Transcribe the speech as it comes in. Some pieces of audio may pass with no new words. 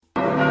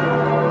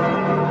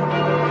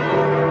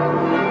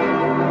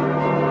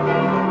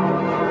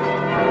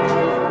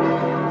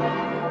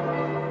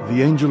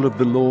the angel of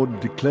the Lord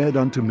declared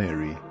unto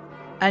Mary,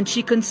 and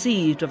she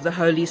conceived of the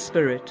Holy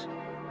Spirit.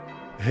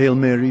 Hail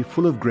Mary,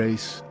 full of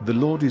grace, the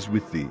Lord is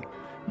with thee.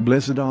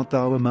 Blessed art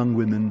thou among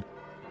women,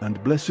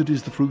 and blessed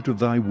is the fruit of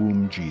thy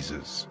womb,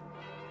 Jesus.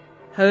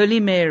 Holy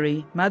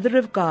Mary, Mother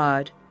of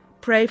God,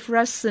 pray for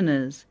us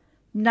sinners,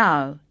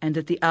 now and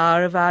at the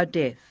hour of our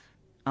death.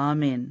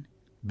 Amen.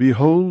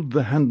 Behold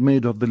the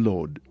handmaid of the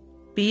Lord.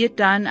 Be it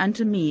done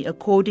unto me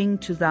according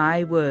to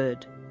thy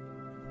word.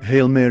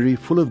 Hail Mary,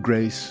 full of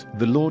grace,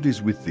 the Lord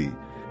is with thee.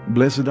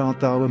 Blessed art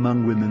thou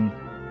among women,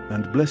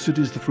 and blessed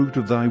is the fruit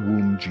of thy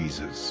womb,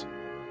 Jesus.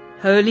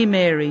 Holy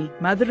Mary,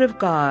 Mother of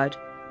God,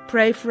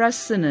 pray for us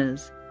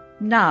sinners,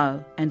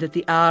 now and at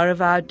the hour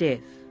of our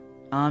death.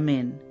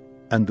 Amen.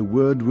 And the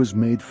Word was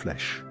made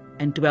flesh,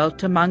 and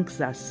dwelt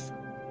amongst us.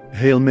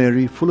 Hail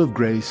Mary, full of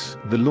grace,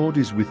 the Lord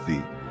is with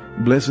thee.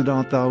 Blessed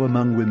art thou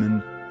among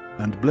women,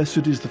 and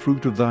blessed is the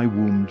fruit of thy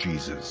womb,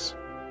 Jesus.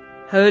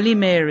 Holy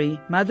Mary,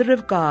 Mother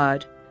of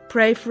God,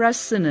 pray for us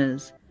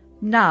sinners,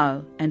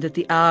 now and at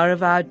the hour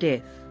of our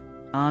death.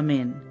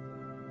 Amen.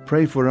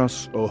 Pray for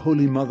us, O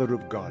Holy Mother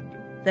of God,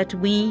 that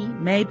we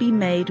may be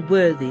made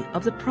worthy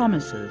of the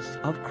promises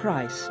of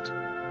Christ.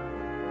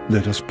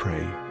 Let us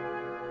pray.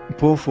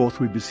 Pour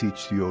forth, we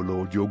beseech thee, O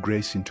Lord, your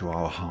grace into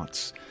our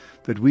hearts,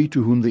 that we,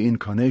 to whom the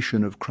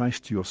incarnation of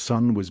Christ your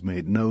Son was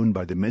made known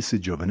by the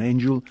message of an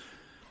angel,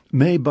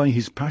 may by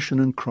his passion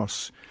and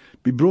cross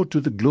be brought to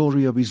the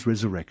glory of his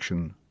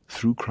resurrection,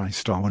 through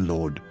Christ our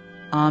Lord.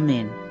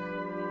 Amen.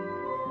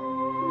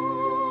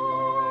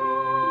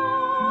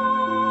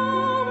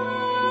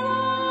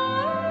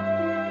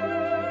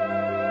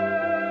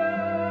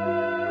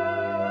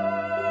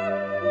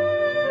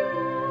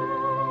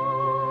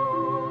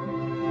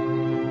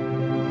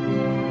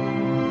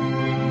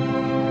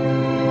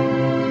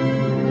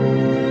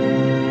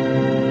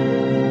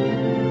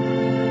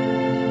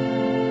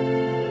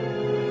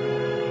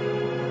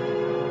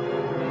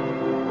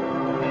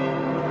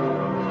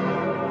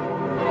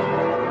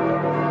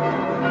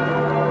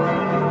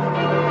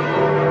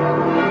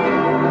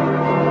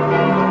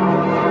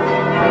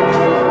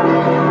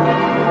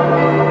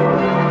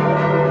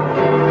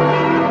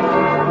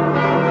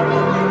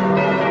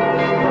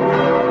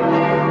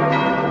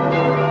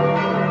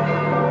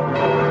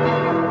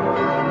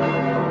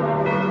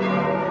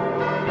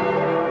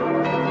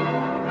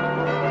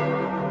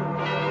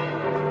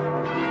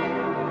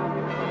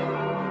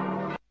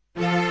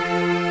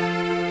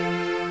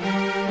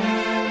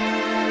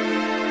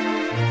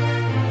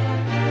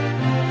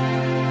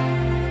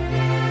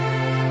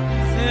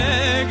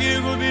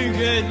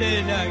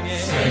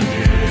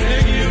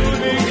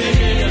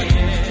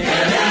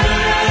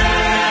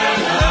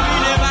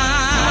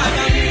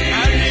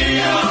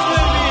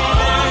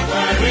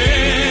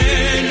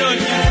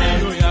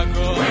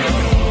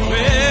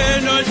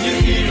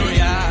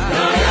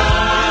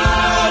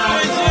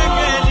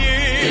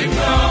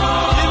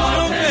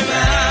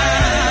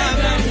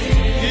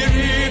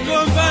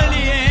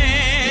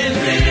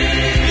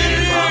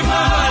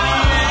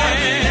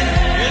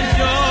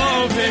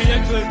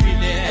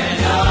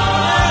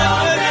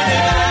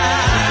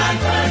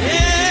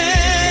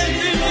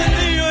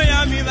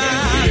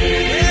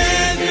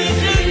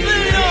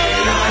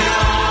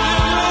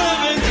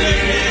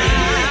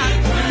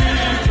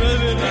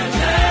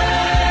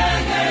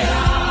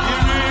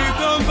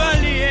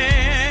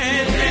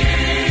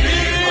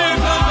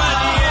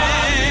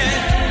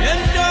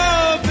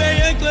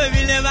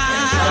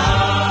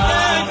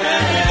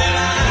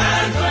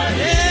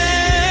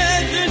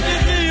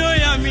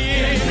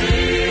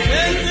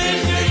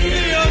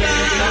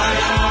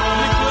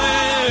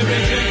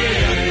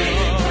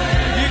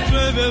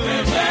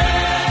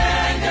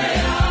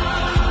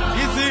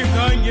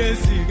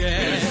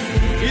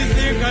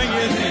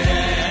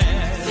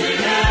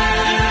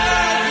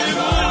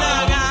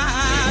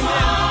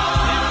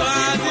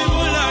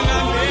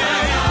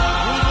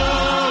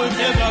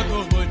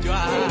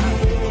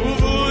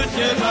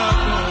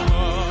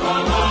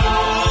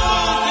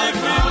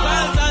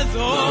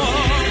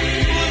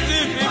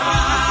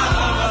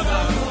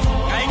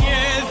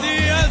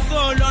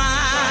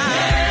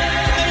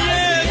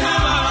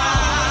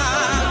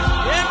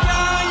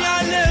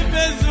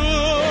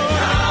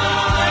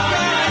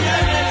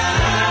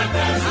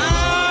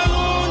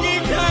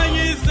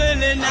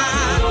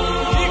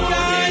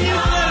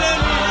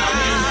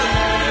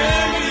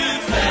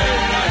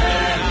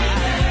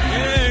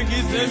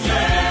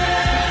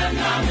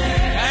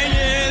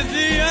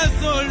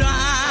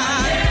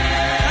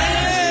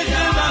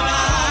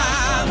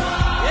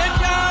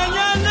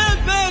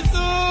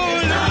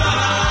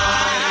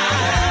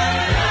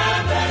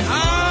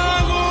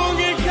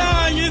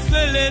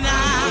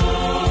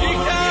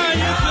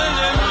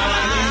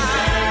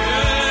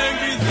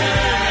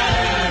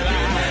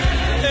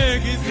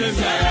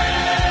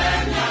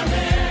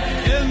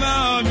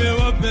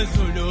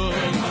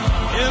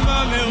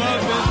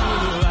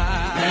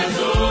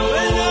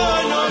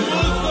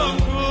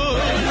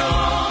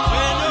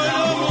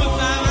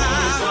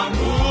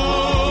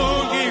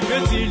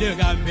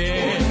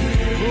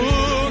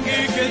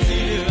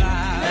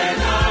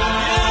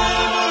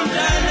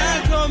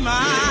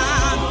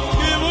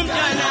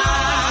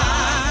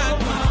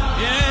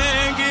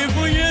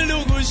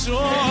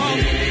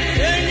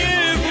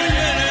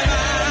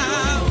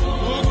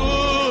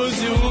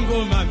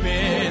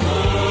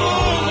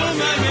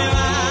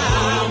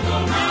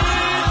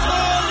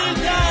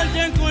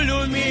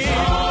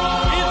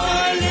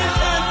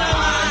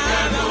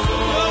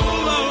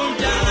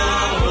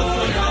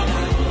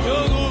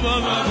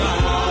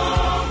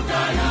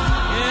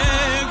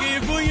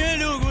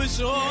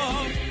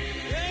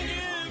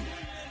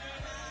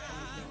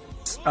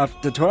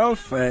 after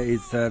 12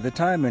 is the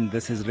time, and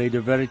this is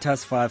Radio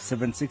Veritas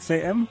 576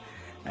 AM.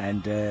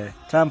 And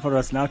time for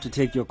us now to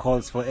take your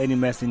calls for any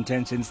mass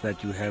intentions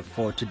that you have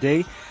for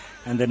today.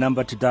 And the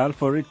number to dial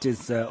for it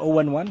is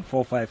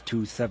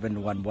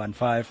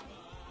 011-452-7115.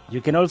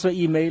 You can also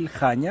email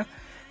Khanya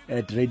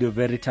at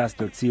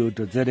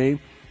radioveritas.co.za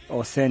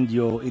or send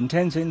your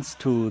intentions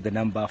to the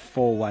number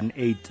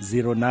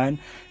 41809,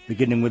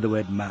 beginning with the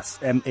word mass,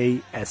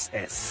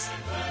 M-A-S-S.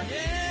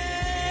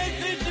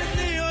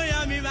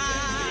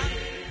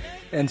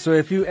 And so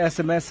a few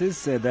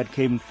SMSs that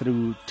came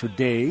through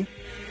today,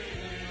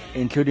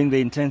 including the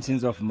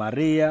intentions of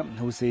Maria,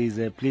 who says,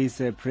 please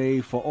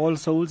pray for all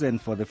souls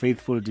and for the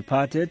faithful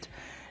departed.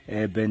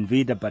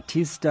 Benvida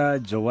Batista,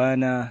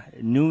 Joanna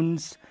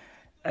Nunes,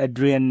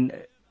 Adrian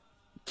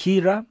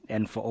Kira,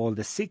 and for all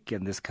the sick.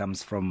 And this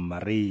comes from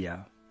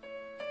Maria.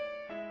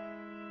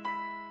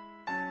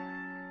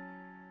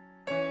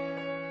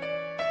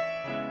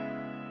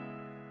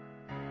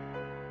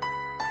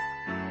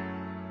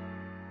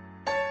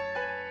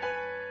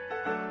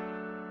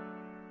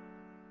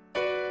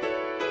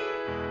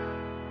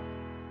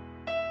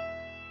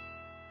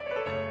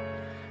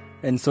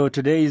 And so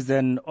today is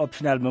an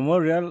optional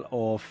memorial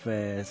of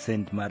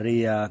Saint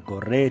Maria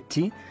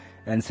Goretti,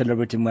 and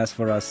celebrating Mass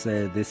for us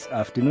this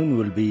afternoon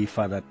will be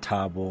Father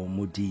Thabo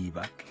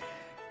Mudiba.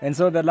 And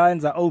so the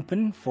lines are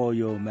open for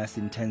your Mass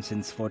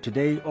intentions for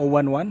today,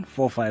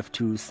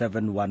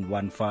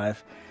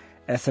 011-452-7115,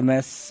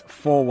 SMS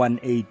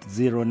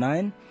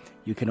 41809.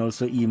 You can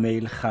also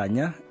email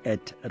Khanya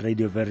at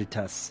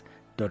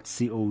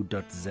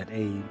radioveritas.co.za.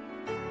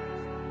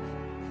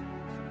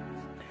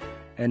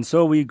 And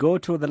so we go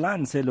to the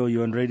lines. Hello,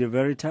 you're on Radio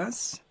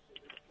Veritas.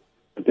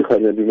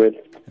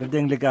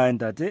 Redeng le kae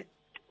ntate?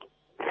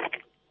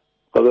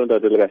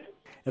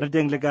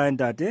 Redeng le kae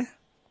ntate?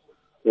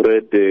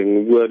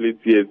 Redeng bua le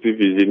Tsietsi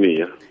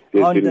Virginia.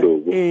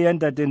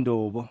 Ntate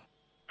Ndobo.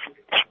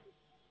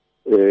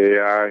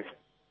 Ai.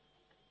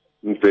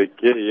 Ntse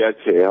ke ya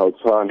che ha o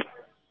tshwana.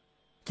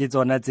 Ke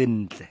tsona tse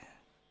ntle.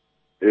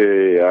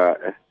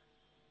 Ai.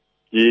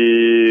 Ke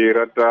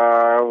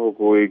rata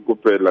go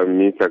ikopela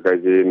mmisa ka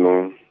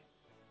jeno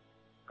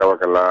ka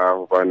baka la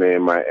gobane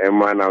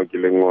maemo a nao ke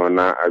leng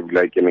ona a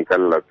bila ke ne ka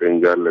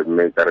lapeng jalo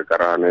mme ka re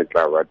karana e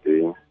tla ba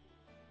teng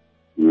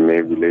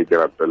mme bile ke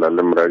rapela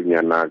le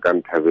moradinyana ka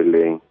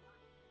Nthabeleng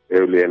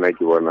eo le ena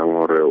ke bonang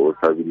gore o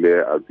sa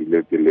bile a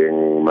bile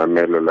tseleng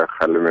mamelo le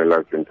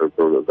kgalemela sentho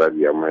tso tsa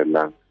di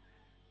amoelang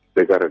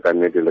se ka re ka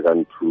nnete le ka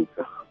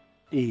nthusa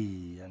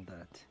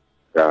ntate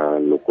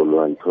ka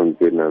lokolo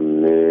ntsena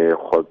mme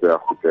khotse a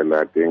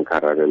khutela teng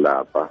kharare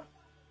lapa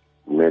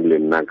mme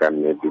le nna ka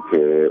nnete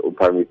ke o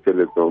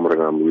phamisele tso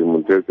mrenga mo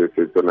motse se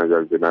tsona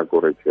ja tsena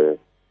gore ke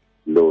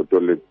lo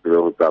to le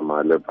go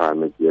tsamaya le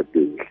phame ke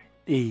pele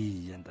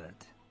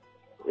ntate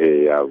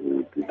ya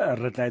buti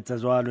re tla etsa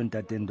jwalo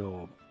ntate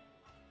Ndobo.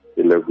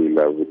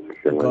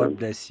 God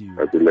bless you.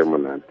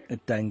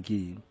 Thank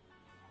you.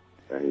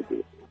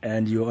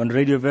 And you're on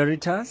Radio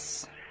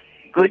Veritas.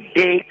 Good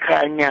day,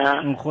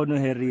 Kanya. Nkgono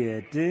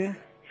Henriette.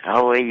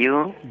 How are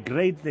you?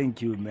 Great,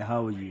 thank you.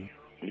 How are you?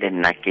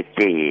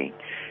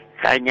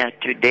 Kanya,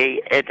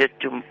 today, added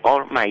to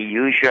all my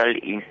usual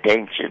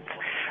intentions,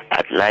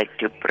 I'd like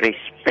to pray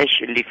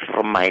specially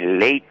for my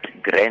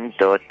late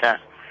granddaughter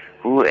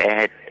who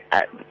that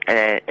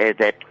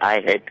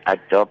I had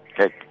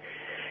adopted.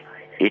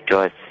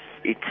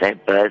 It's her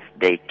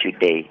birthday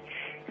today.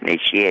 May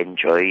she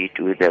enjoy it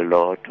with the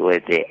Lord where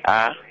they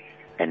are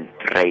and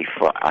pray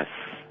for us.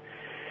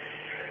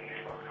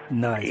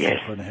 Nice.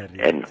 Yes,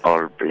 and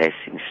all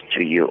blessings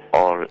to you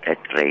all at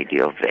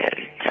Radio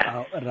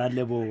Veritas.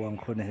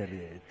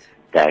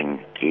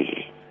 Thank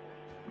you.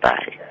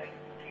 Bye.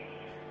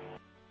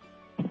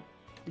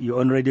 You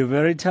on Radio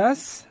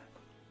Veritas?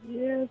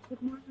 Yes,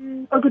 good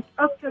morning. Oh, good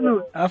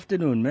afternoon.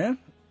 Afternoon, ma'am.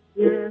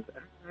 Yes,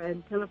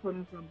 I'm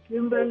telephoning from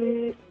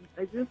Kimberley.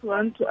 I just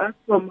want to ask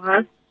from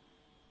us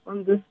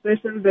on this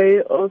special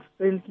day of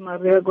Saint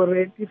Maria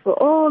Goretti for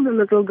all the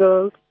little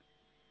girls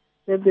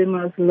that they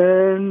must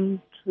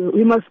learn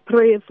we must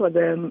pray for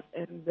them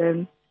and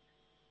then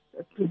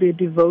to be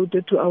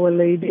devoted to Our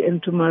Lady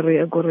and to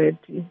Maria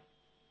Goretti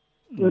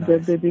so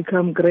that they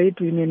become great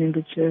women in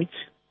the church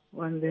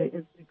one day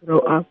as they grow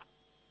up.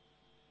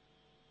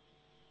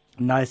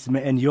 Nice.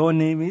 And your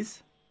name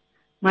is?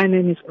 My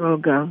name is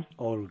Olga.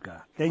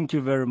 Olga. Thank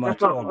you very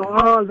much, Olga.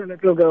 All the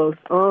little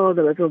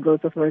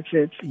girls of our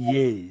church.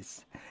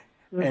 Yes.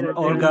 And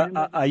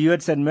Olga, are you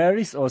at St.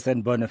 Mary's or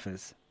St.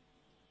 Boniface?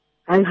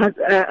 I have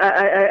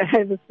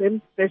the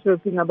same special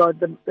thing about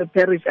the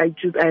parish I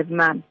choose. I have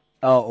none.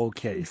 Oh,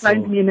 okay.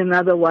 Find me in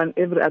another one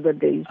every other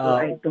day, so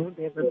I don't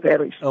have a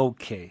parish.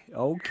 Okay.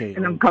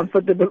 And I'm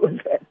comfortable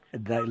with that.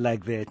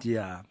 Like that,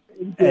 yeah.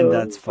 And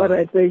that's fine. All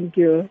right, thank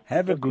you.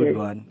 Have a good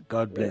one.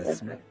 God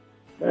bless.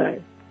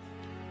 Bye.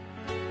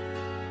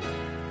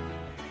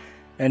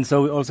 And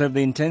so we also have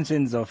the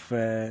intentions of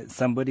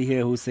somebody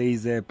here who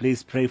says,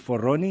 please pray for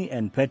Ronnie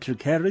and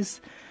Patrick Harris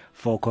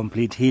for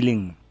complete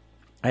healing,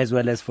 as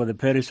well as for the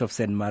parish of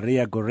St.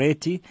 Maria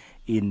Goretti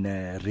in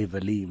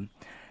Rivoli.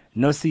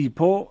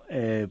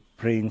 Nosipo,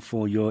 praying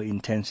for your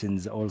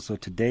intentions also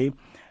today.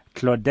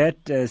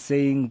 Claudette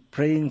saying,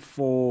 praying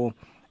for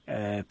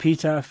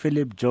Peter,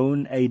 Philip,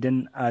 Joan,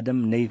 Aidan,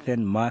 Adam,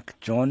 Nathan, Mark,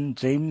 John,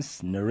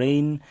 James,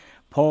 Noreen,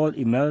 Paul,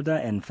 Imelda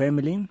and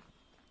family,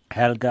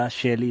 Helga,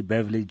 Shelley,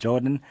 Beverly,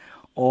 Jordan,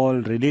 all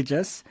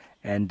religious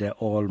and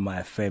all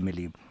my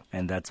family.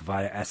 And that's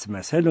via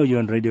SMS. Hello, you're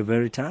on Radio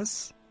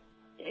Veritas.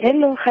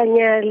 Hello,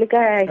 Khanya,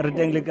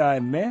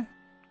 me.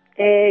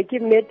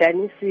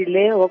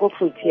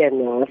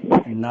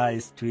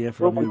 Nice to hear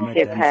from you,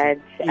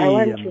 Madam. I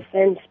want to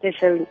send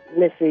special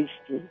message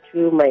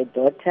to my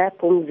daughter,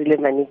 Pumzile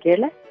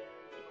Manikela,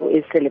 who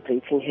is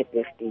celebrating her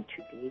birthday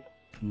today.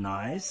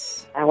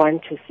 Nice. I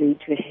want to say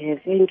to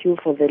her, thank you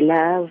for the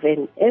love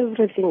and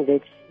everything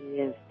that she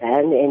has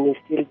done and is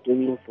still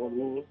doing for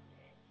me.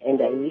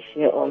 And I wish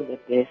her all the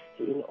best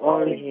in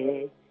all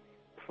her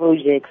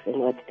projects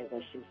and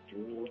whatever she's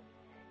doing.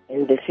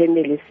 And the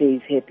family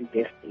says happy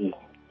birthday.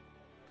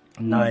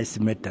 Nice,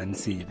 Madam.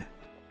 Thank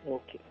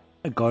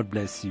you. God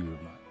bless you.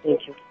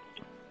 Thank you.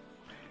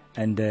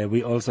 And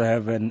we also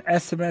have an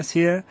SMS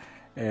here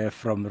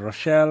from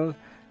Rochelle,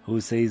 who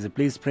says,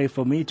 please pray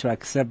for me to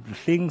accept the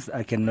things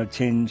I cannot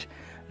change.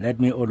 Let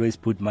me always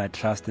put my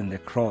trust in the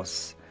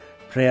cross.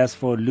 Prayers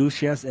for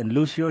Lucius and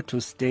Lucio to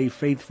stay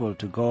faithful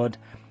to God.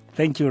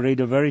 Thank you,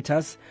 Radio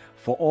Veritas,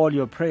 for all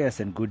your prayers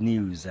and good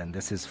news. And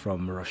this is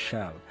from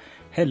Rochelle.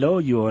 Hello,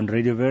 you're on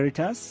Radio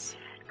Veritas.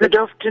 Good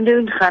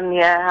afternoon,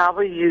 Khanya. How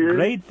are you?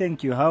 Great,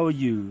 thank you. How are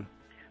you?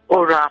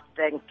 All right,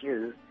 thank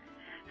you.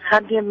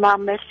 Khanya, my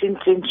main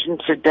intention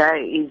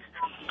today is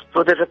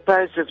for the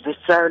repose of the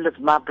soul of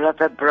my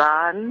brother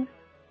Brian.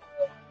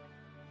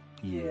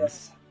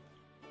 Yes.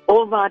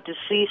 All my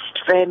deceased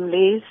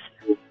families,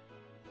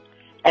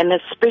 and a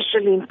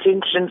special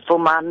intention for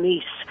my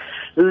niece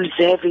who's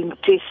having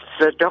tests.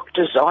 The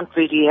doctors aren't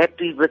very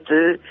happy with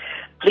her.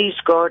 Please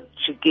God,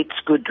 she gets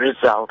good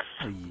results.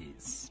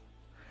 Yes.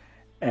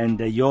 And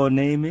your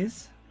name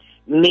is?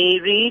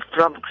 Mary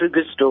from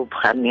Krugersdorp,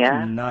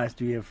 Khanya. Nice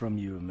to hear from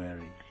you,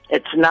 Mary.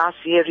 It's nice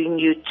hearing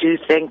you too.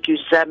 Thank you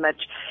so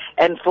much.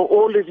 And for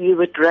all of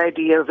you at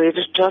Radio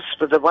Veritas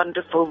for the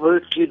wonderful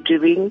work you're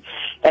doing,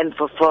 and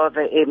for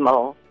Father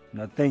Emil.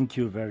 No, thank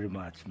you very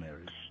much,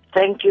 Mary.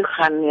 Thank you,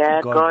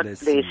 Khanya. God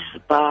bless.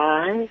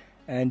 Bye.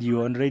 And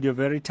you on Radio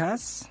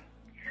Veritas?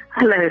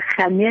 Hello,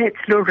 Khanya. It's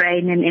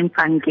Lorraine in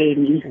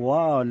Empangeni.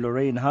 Wow,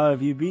 Lorraine, how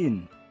have you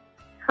been?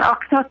 Oh,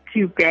 not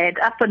too bad.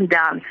 Up and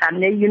down,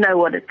 Khanya. You know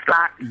what it's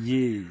like.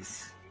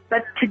 Yes.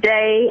 But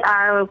today,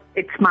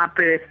 it's my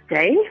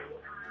birthday.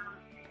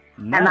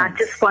 Nice. And I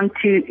just want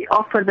to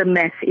offer the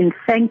Mass in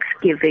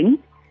thanksgiving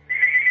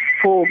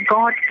for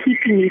God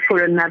keeping me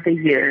for another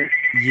year.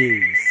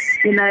 Yes.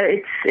 You know,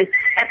 it's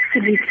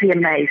absolutely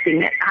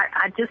amazing.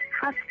 I just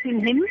trust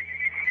in Him,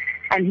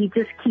 and He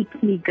just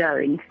keeps me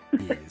going.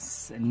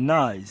 Yes.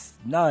 Nice.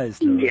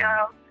 Nice, Lorraine.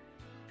 Yeah.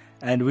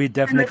 And we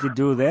definitely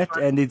do that.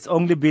 And it's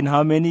only been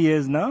how many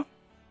years now?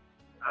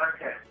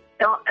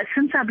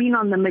 Since I've been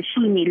on the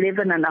machine,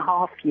 11 and a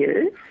half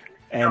years.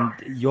 And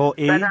your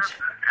age? But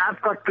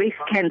I've got breast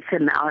cancer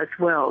now as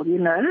well, you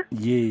know.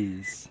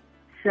 Yes.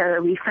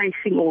 So we're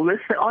facing all this.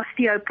 The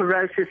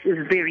osteoporosis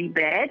is very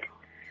bad.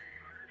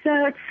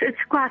 So it's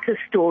quite a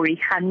story,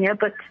 Khanya,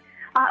 but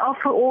I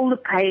offer all the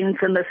pains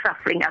and the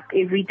suffering up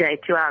every day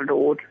to our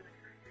Lord.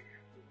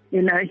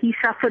 You know, He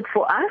suffered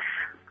for us.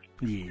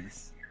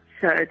 Yes.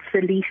 So it's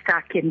the least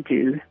I can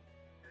do.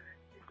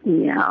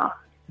 Yeah.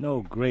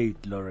 No,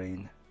 great,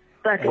 Lorraine.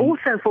 But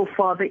also for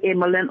Father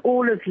Emil and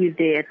all of you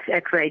there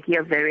at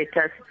Radio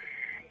Veritas.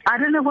 I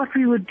don't know what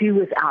we would do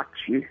without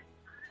you.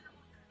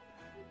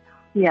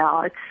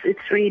 Yeah,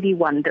 it's really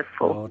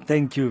wonderful. Oh,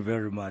 thank you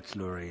very much,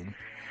 Lorraine.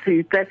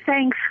 Super.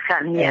 Thanks,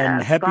 Khanya.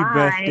 And happy Bye.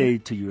 birthday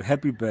to you.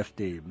 Happy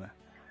birthday, ma.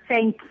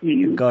 Thank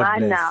you. God Bye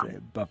bless. now.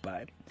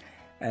 Bye-bye.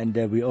 And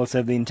we also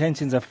have the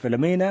intentions of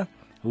Philomena,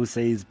 who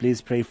says,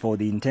 please pray for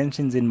the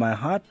intentions in my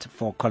heart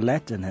for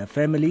Colette and her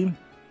family.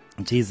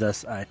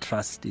 Jesus, I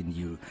trust in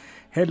you.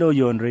 Hello,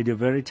 you're on Radio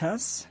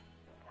Veritas.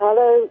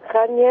 Hello,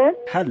 Khanya.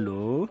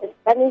 Hello. It's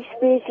Bunny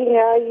speaking.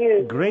 How are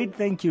you? Great,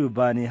 thank you,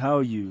 Bunny. How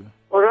are you?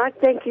 All right,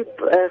 thank you,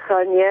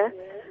 Khanya.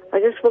 I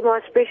just for my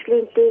special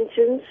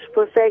intentions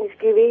for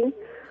Thanksgiving,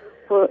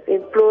 for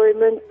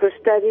employment, for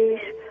studies,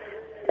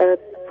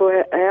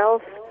 for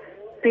health,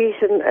 peace,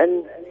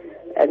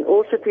 and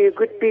also for you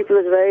good people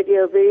at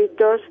Radio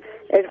Veritas,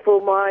 and for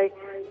my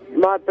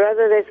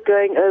brother that's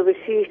going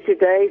overseas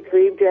today, for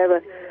him to have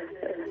a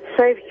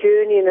safe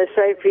journey and a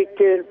safe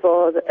return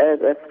for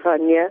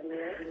Khanya.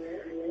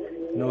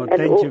 No,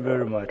 thank you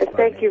very much.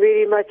 Thank you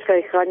very much,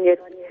 Khanya.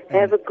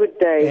 Have a good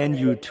day. And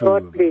you too.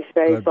 God bless.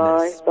 God Bye.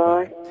 bless.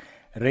 Bye.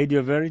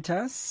 Radio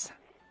Veritas.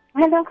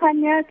 Hello,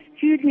 Khanya. It's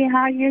Julie.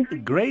 How are you?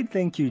 Great,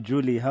 thank you,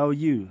 Julie. How are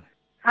you?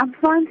 I'm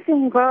fine,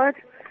 thank God.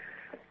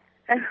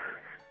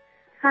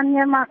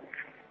 Khanya,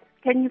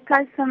 can you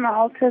place on the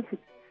altar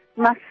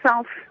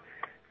myself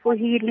for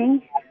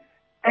healing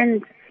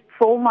and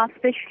for all my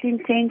special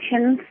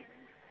intentions,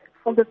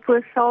 for the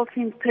poor souls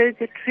in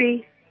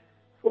purgatory,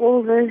 for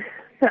all the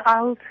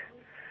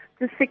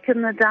the sick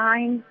and the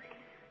dying,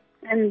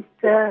 and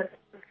for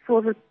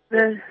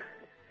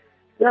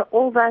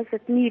all those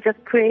that need a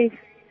prayer,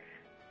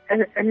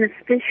 and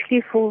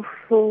especially for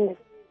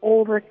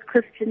all the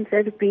Christians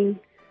that have been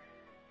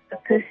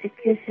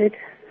persecuted,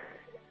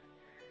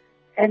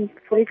 and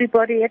for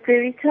everybody at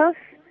Veritas.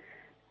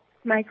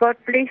 May God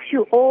bless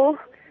you all,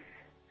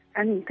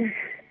 and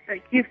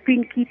you've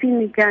been keeping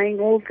me going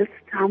all this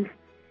time.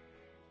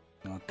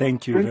 No,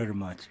 thank you very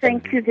much.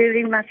 Thank you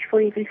very much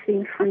for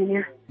everything,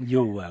 Hania.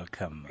 You're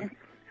welcome.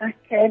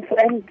 Okay,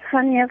 and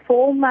Hania,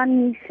 for all my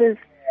nieces,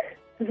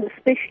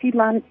 especially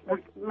my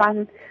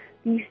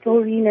niece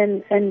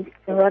Doreen and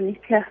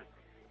Veronica.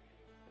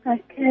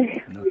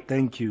 Okay. No,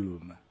 thank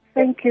you.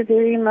 Thank you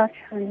very much,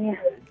 Hania.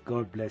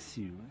 God bless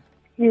you.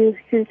 You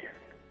too.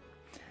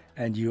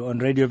 And you on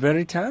Radio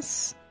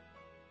Veritas?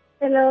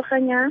 Hello,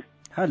 Hania.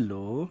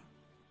 Hello.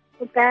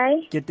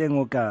 Okay. Ke teng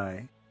o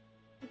kae?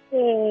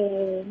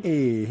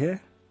 Eh.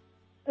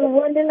 O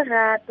bone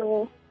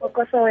Lerato o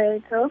ko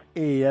Soweto.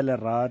 Ya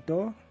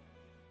Lerato.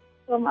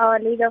 From our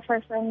League of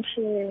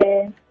Assumption.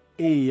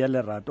 Ya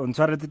Lerato. O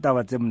ntshwaretse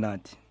taba tse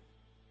monate.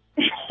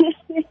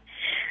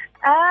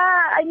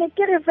 A ne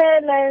ke re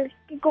fela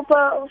ke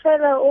kopa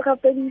fela o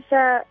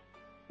gapedisa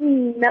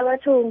nna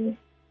bathong.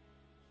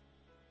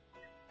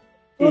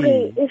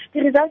 Okay, if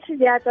the results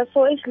di ata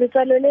so is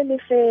letsalo le le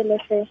fele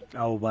fe.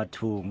 Ao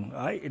bathong.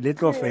 Ai le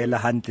tlo fela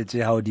hantle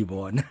tse ha o di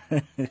bona.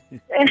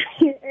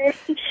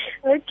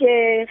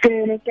 Okay,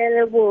 ke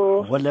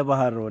lebo. Go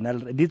leboga rona.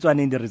 Di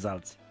tswaneng di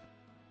results?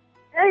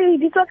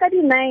 Di tswa ka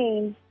di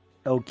 9.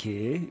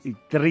 Okay,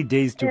 3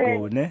 days to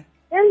go, ne?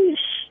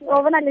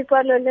 O bona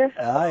letsalo le.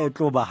 E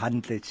tlo ba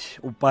hantle tse.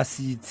 O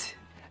pasitse.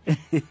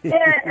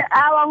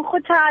 Wa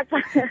nkgothatsa.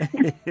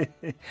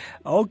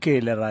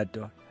 Okay,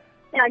 Lerato.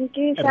 Thank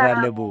you.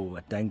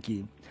 Thank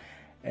you.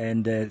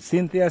 And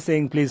Cynthia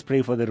saying, please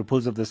pray for the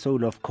repose of the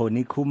soul of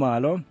Connie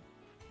Kumalo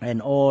and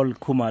all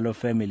Kumalo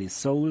family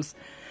souls.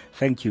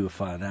 Thank you,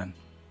 Father.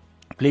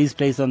 Please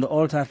place on the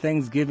altar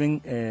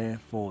thanksgiving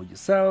for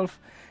yourself,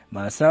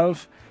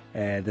 myself.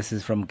 This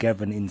is from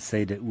Gavin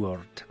inside the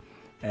word.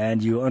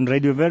 And you on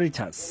Radio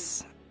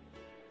Veritas.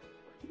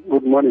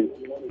 Good morning.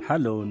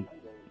 Hello.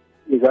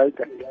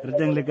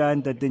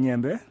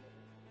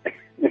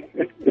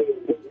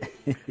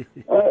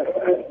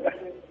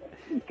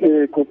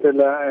 Ke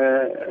kopela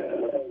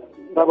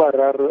ba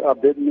bararo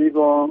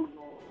Abednego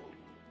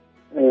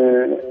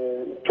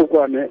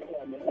Tukwane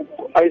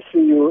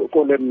ICU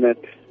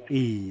Colemnet.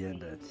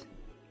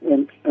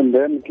 And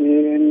then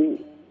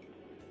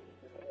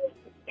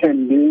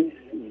Candy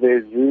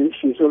Vezi,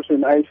 she's also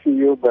in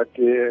ICU but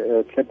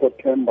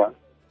September.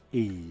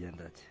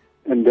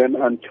 And then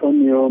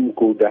Antonio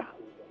Mguda,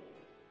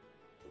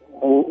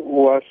 who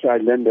was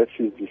silent as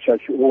his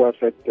discharge, who was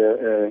at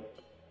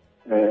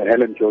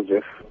Helen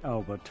Joseph.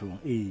 Oh, but too.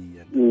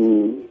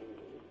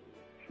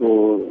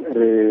 So,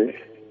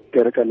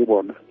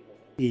 Kerekalibona.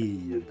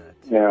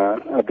 Yeah,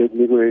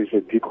 Abednego is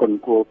a deacon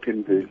for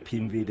Pinville.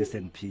 Pinville is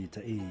St.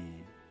 Peter.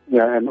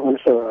 Yeah, and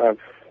also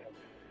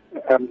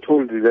I'm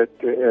told that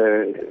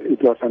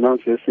it was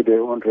announced yesterday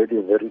on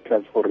Radio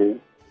Veritas for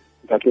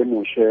that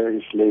Moshe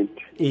is late.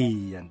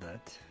 And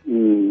that.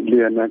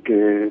 Liana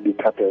ke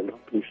ditapelo,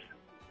 please.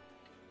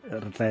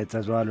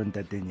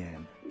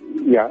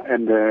 Yeah,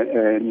 and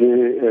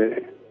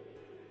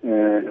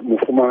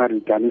Mufumari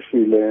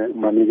Tanisile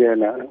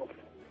Manigela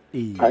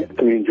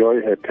to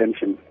enjoy her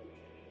pension.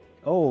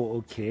 Oh,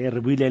 okay.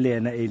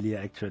 Rebuilele earlier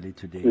actually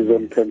today. She's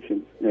on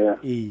pension, yeah.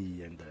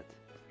 And that.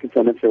 It's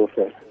an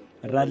affair.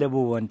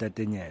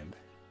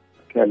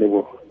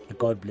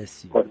 God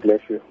bless you. God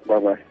bless you.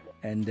 Bye-bye.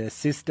 And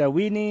Sister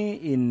Winnie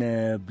in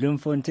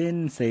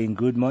Bloemfontein saying,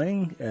 good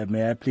morning.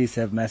 May I please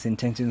have mass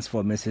intentions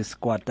for Mrs.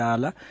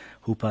 Kwatala,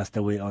 who passed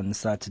away on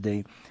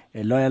Saturday,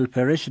 a loyal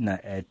parishioner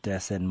at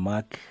St.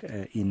 Mark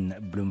in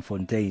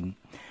Bloemfontein.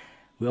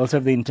 We also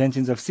have the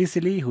intentions of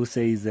Cicely, who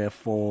says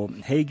for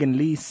Hagen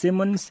Lee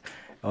Simmons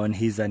on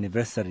his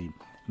anniversary,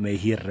 may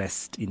he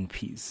rest in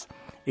peace.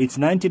 It's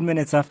 19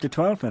 minutes after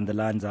 12 and the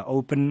lines are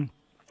open.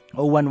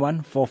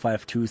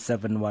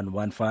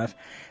 011-452-7115.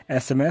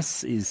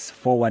 SMS is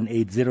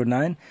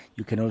 41809.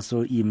 You can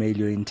also email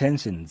your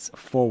intentions,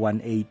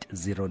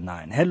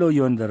 41809. Hello,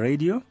 you're on the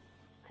radio.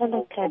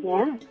 Hello,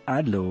 Kenya.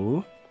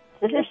 Hello.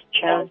 This is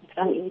Joan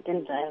from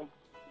Edendale.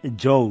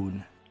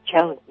 Joan.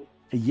 Joan.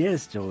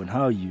 Yes, Joan.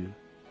 How are you?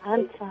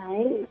 I'm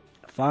fine.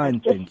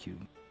 Fine, thank you.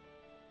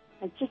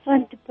 I just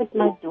want to put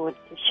my daughter,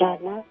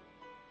 Shana,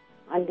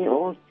 on the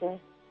altar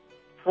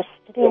for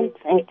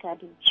strength and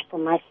courage for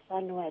my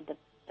son who had a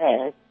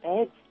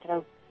bad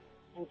stroke,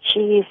 and she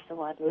is the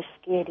one who's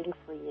caring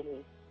for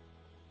him.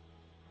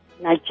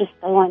 And I just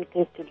don't want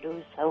her to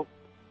lose hope,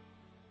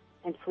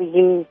 and for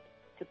him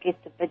to get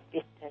a bit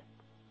better.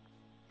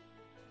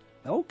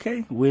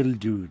 Okay, will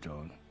do,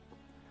 John.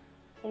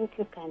 Thank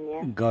you,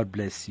 Kanya. God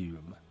bless you.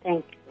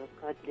 Thank you.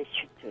 God bless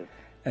you too.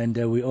 And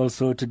we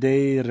also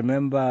today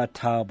remember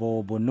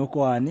Thabo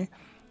Bonokwane,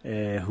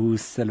 who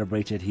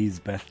celebrated his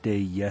birthday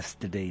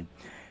yesterday.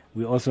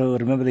 We also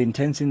remember the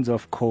intentions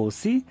of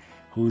Kosi,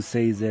 who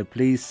says,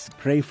 please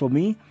pray for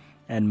me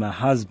and my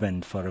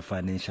husband for a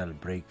financial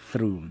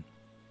breakthrough.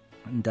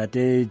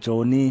 Ntate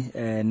Johnny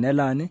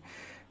Nelani,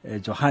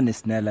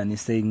 Johannes Nelani,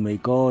 saying, may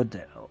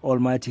God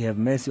Almighty have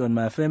mercy on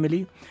my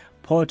family.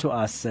 Pour to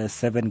us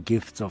 7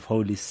 gifts of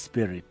Holy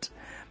Spirit.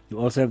 You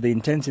also have the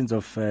intentions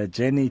of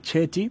Jenny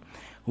Chetty,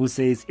 who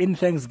says, in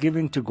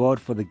thanksgiving to God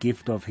for the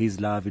gift of His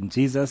love in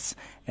Jesus,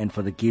 and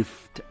for the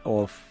gift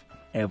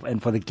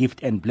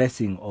and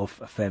blessing of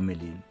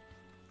family.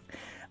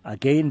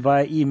 Again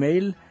via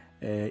email,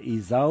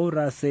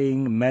 Isaura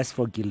saying, mass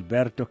for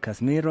Gilberto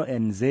Casimiro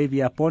and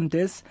Xavier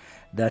Pontes,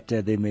 that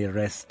they may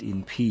rest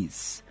in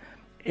peace.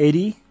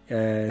 Eddie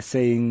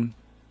saying,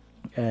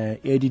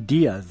 Eddie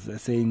Diaz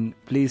saying,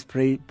 please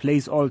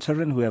place all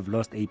children who have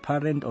lost a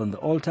parent on the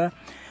altar,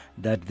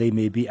 that they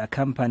may be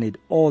accompanied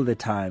all the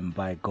time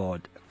by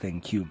God.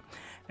 Thank you.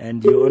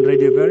 And you're on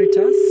Radio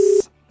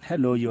Veritas.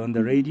 Hello, you're on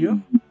the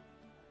radio.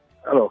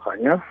 Hello,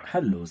 Khanya.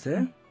 Hello,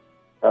 sir.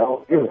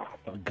 How are you?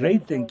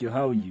 Great, thank you.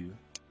 How are you?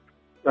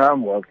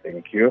 I'm well,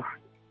 thank you.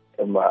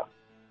 Temba.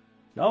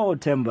 Oh,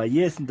 Temba,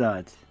 yes,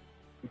 Dad.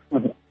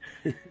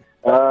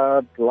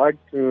 I'd like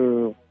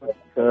to put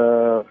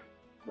the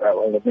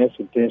next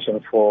intention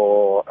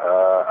for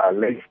a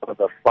late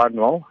Father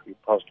Fano. He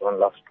passed on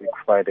last week,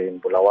 Friday, in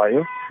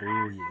Bulawayo.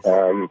 Oh, yes.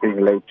 He's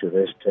being laid to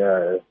rest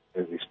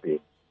as we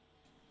speak.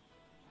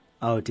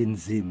 Out in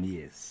Zim,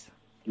 yes.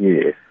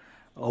 Yes.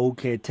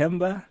 Okay,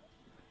 Temba.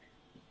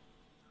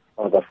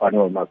 Father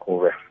Fano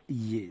Makove.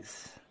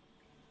 Yes.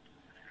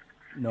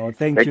 No,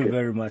 thank you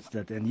very much,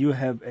 Dad. And you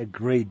have a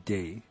great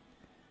day.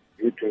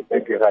 You too.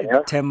 Thank you,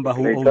 Rania. Temba,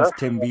 who owns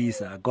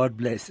Tembisa. God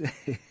bless.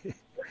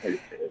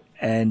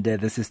 And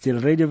this is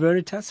still Radio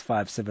Veritas,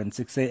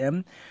 576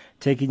 AM,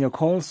 taking your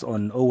calls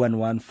on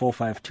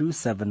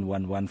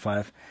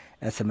 011-452-7115,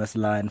 SMS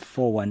line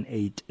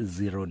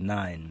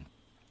 41809.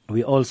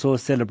 We're also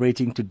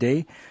celebrating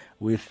today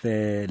with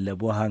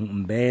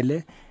Lebohang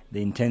Mbele,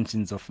 the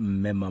intentions of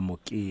Mema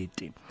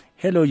Mokete.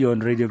 Hello, you're on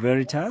Radio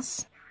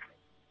Veritas.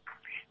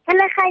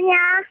 Hello,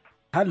 Khanya.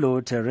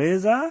 Hello,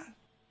 Teresa.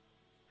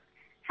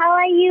 How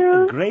are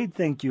you? Great,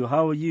 thank you.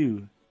 How are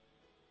you?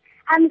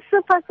 I'm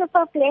super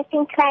blessed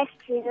in Christ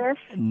Jesus.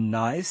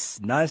 Nice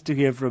to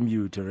hear from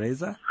you,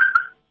 Teresa.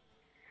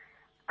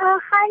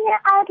 Khanya,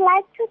 I'd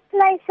like to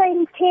place the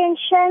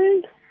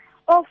intention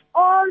of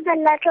all the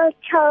little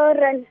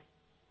children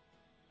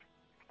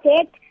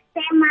that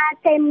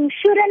they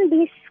shouldn't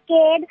be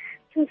scared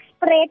to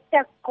spread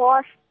the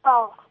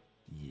gospel.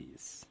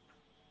 Yes.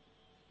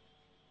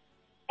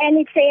 And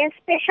it's a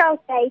special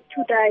day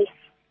today.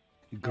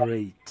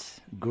 Great.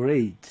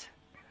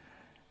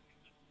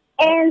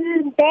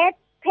 And that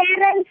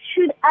parents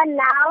should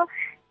allow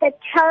the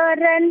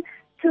children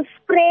to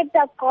spread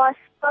the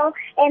gospel,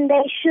 and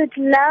they should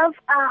live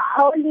a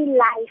holy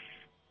life.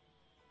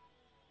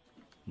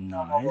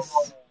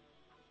 Nice.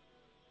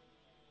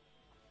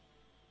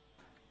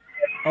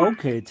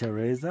 Okay,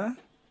 Teresa.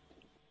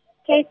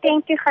 Okay,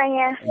 thank you,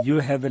 Khanya. You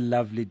have a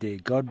lovely day.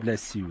 God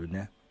bless you.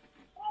 Ne?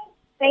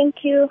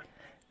 Thank you.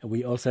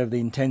 We also have the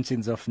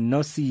intentions of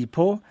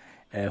Nosipo,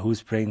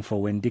 who's praying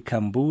for Wendy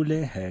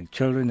Kambule, her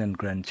children and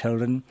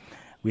grandchildren.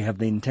 We have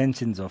the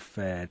intentions of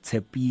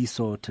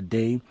Tsepiso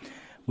today.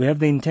 We have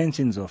the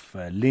intentions of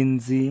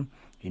Lindsay,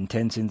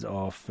 intentions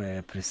of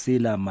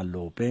Priscilla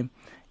Malope,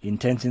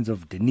 intentions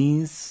of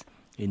Denise,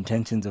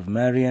 intentions of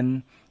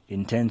Marian,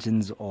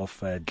 intentions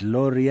of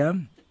Gloria,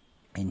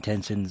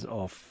 intentions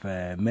of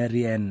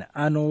Marianne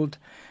Arnold,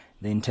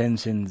 the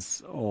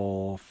intentions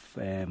of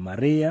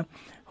Maria,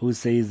 who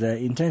says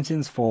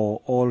intentions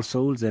for all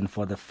souls and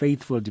for the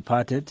faithful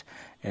departed,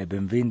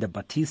 Benvinda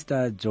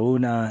Batista,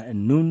 Jonah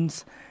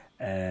Nunes,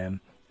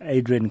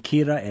 Adrian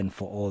Kira, and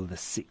for all the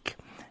sick.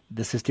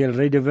 This is still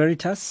Radio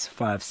Veritas,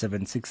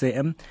 576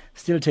 AM,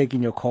 still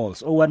taking your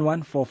calls,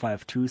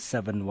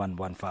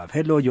 011-452-7115.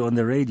 Hello, you're on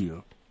the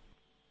radio.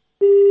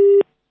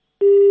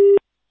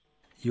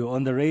 You're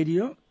on the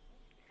radio?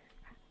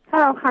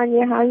 Hello,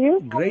 Khanya, how are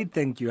you? Great,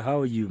 thank you.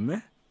 How are you,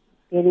 ma'am?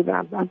 Very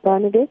well. I'm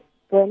Bernadette.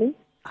 Bernie.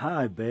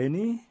 Hi,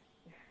 Bernie.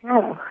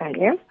 Hello,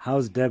 Khanya.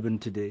 How's Devon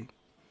today?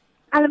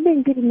 I've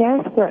been to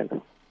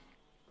Marisburg.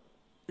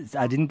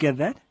 I didn't get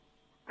that?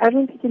 I've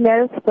been to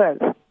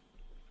Marisburg.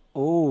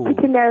 Oh.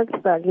 Peter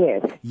Marisburg,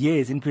 yes.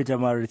 Yes, in Peter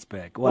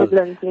Marisburg. Well,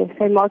 Woodlands, yes.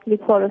 St. Martin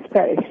Nicholas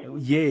Parish.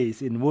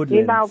 Yes, in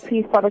Woodlands. You know,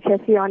 please, Father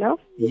Cassiano?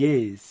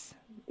 Yes.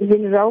 He's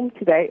in Rome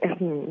today.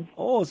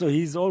 Oh, so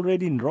he's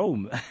already in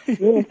Rome.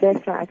 Yes,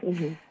 that's right.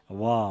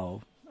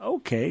 Wow.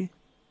 Okay.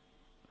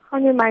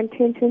 Khanya, my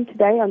intention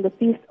today on the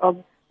feast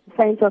of the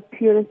Saints of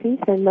Purity,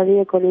 Saint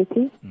Maria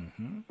Goretti,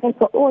 and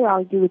for all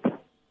our youth.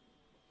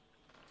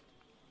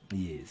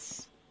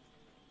 Yes.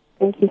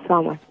 Thank you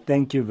so much.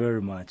 Thank you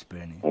very much,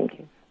 Bernie. Thank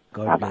you.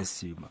 God Bye-bye.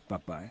 bless you.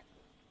 Bye-bye.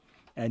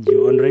 And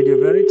you're on Radio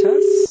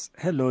Veritas?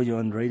 Hello, you're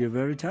on Radio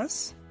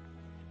Veritas?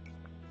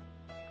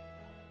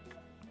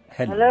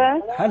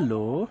 Hello.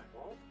 Hello.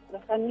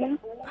 Hello.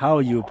 How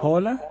are you,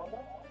 Paula?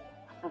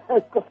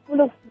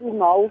 Full of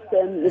mouth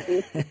and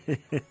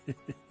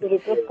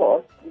little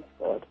God.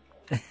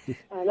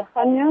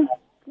 Lachanya,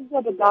 think I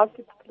would like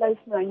to place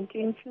my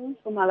intentions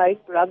for my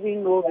late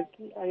brother-in-law,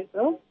 Ricky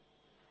Abel,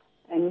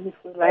 and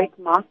for late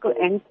Michael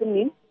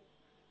Anthony.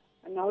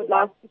 And I would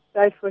like to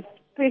pray for a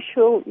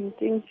special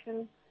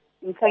intention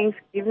in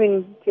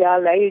thanksgiving to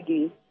Our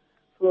Lady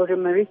for a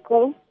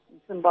miracle in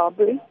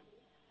Zimbabwe.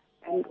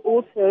 And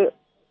also,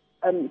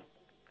 I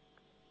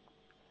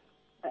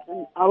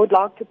would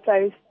like to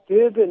place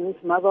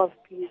Durban's Mother of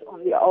Peace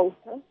on the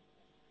altar.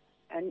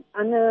 And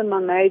Anna, my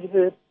maid,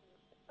 her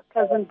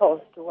cousin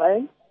passed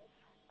away.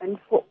 And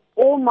for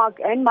all my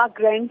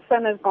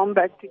grandson has gone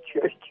back to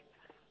church.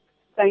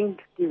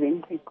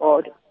 Thanksgiving to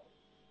God.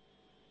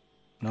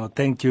 No,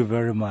 thank you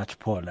very much,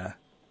 Paula.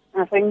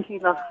 Thank you,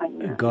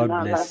 Lachanya. God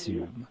bless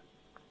you.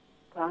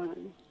 Bye.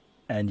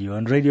 And you're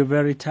on Radio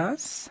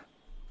Veritas?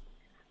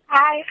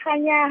 Hi,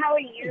 Khanya, how are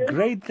you?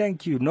 Great,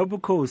 thank you.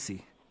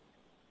 Nobukosi.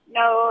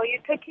 No,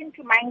 you're talking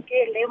to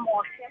Mankele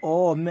Moshe.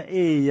 Oh,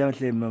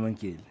 yahle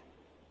Mankele.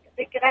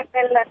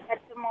 Sekirapella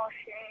Tate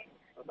Moshe.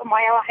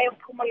 Moya wa hae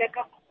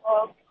phumoleka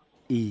go.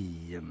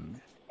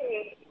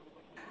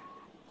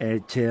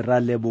 Chera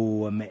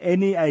lebo.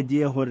 Any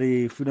idea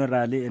hore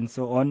funeral and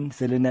so on?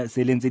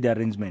 Selene the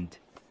arrangement.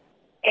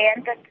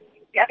 And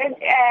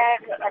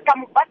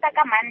kampata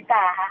ka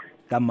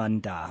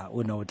Mantaha,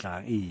 o no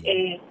tlang.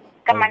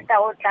 Kamanta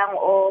o tlang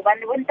o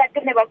bana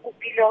bontate ne ba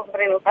kopile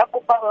hore ba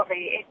kopa hore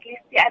at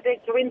least the other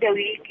during the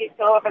week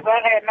so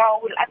now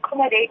will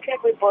accommodate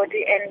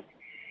everybody and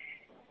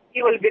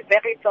he will be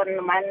buried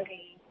on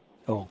Monday.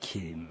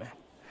 Okay.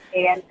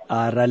 And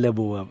ara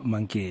lebo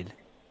Mankele.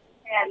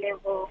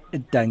 lebo.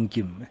 Thank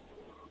you.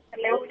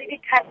 Lebo le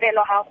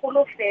dithapelo ha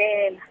golo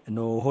fela.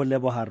 No ho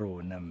lebo ha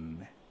rona.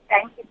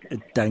 Thank you.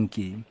 Thank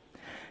you.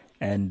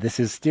 And this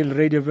is still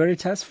Radio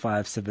Veritas,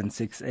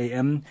 576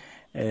 AM.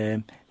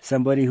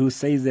 Somebody who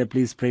says there,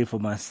 please pray for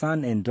my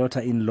son and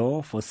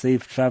daughter-in-law for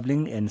safe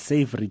traveling and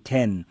safe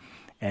return,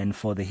 and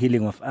for the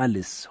healing of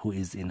Alice, who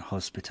is in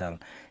hospital.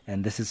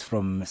 And this is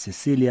from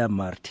Cecilia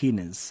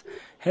Martinez.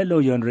 Hello,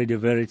 you're on Radio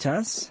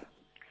Veritas.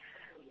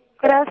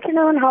 Good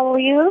afternoon, how are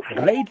you?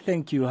 Great,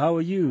 thank you. How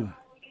are you?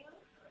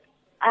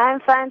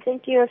 I'm fine,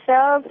 thank you.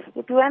 Yourself?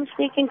 Who I'm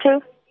speaking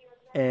to?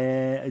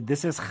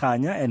 This is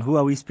Khanya, and who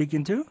are we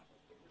speaking to?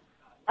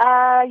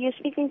 You're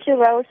speaking to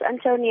Rose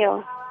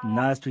Antonio.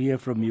 Nice to hear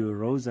from you,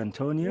 Rose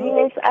Antonio.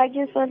 Yes, I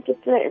just want to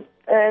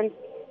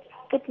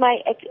put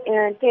my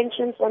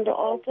intentions on the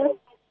altar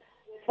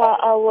for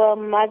our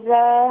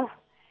mother,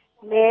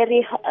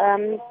 Mary.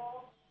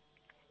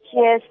 She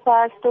has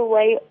passed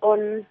away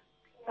on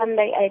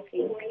Sunday, I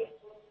think.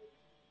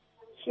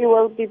 She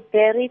will be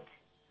buried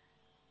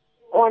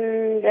on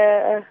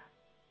the...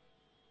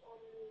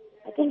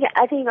 I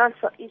think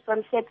also it's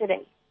on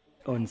Saturday.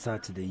 On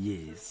Saturday,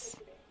 yes.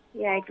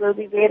 Yeah, it will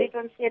be buried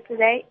on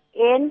Saturday,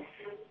 and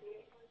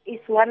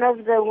it's one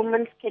of the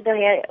women's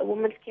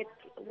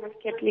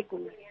Catholic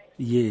women.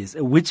 Yes,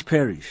 which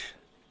parish?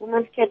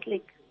 Women's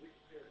Catholic.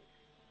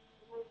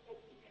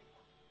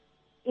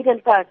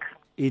 Eden Park.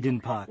 Eden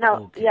Park.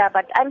 No, okay. Yeah,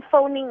 but I'm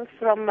phoning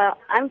from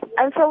I'm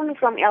phoning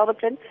from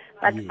Alberton,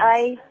 but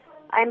yes.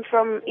 I'm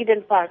from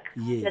Eden Park.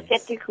 Yes. The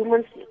Catholic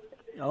women's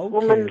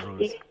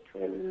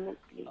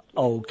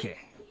Okay.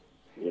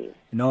 Yes.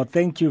 No,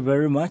 thank you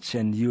very much,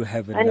 and you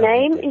have a Her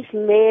name is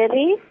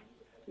Mary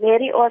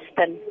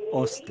Austin.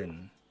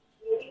 Austin.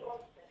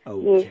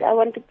 Okay. Yes, I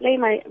want to play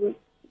my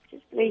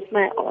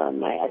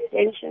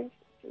attention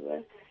to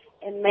her,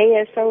 and may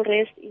her soul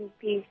rest in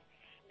peace.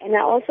 And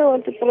I also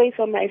want to pray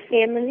for my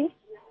family,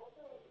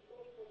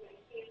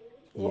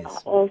 who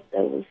are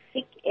also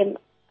sick, and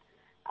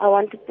I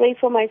want to pray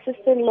for my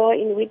sister-in-law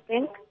in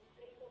Witbank,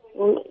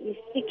 who is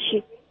sick.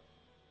 She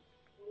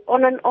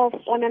on and off,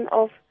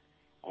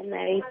 and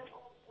may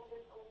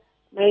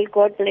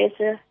God bless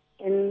her,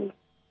 and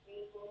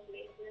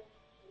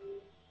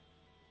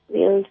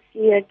we'll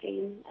see her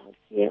again. I'll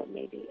see her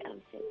maybe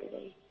on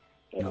Saturday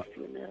at the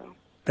funeral.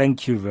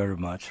 Thank you very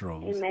much,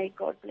 Rose. And may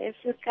God bless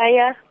you,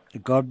 Kaya.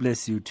 God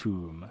bless you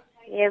too.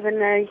 Have a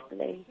nice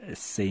day.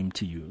 Same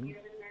to you.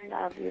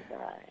 Love you,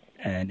 bye.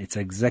 And it's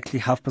exactly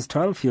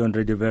 12:30 here on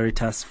Radio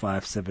Veritas,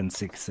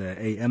 576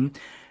 AM.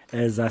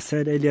 As I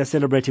said earlier,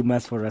 celebrating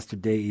Mass for us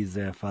today is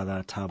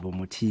Father Thabo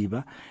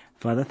Mothiba.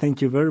 Father,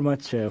 thank you very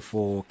much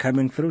for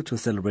coming through to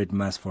celebrate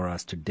Mass for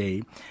us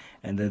today.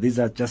 And these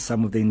are just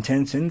some of the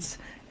intentions,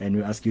 and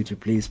we ask you to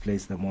please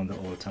place them on the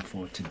altar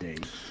for today.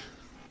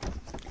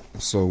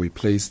 So we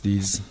place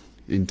these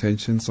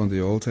intentions on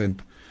the altar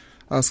and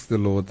ask the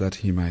Lord that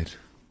He might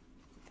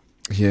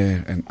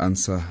hear and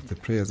answer the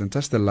prayers and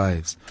touch the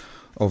lives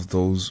of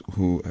those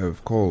who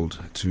have called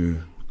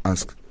to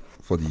ask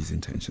for these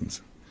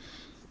intentions.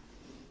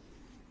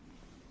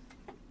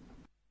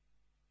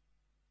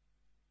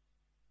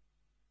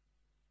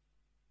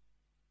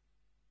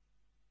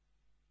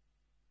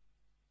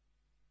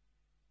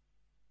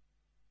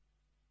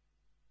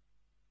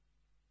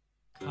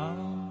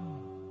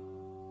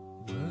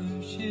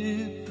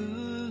 Worship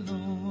the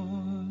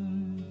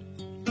Lord,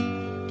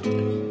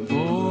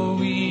 for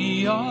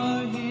we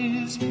are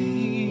His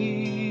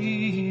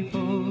people,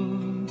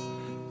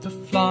 the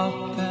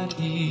flock that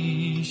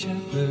He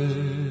shepherds.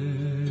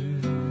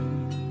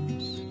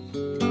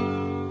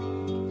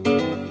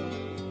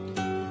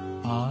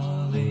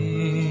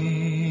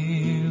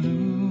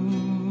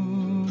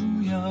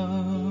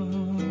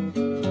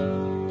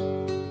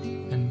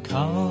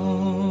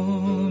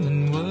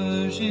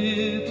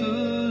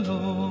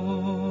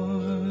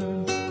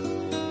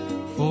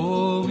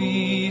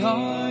 We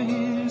are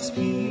his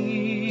people,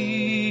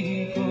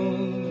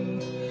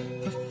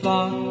 the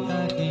flock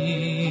that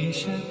he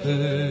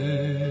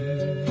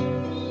shepherds.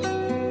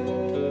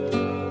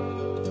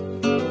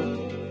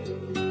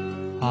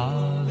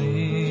 Hallelujah.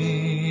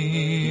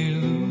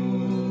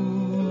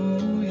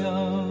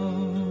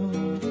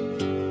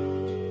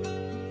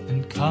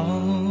 And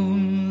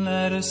come,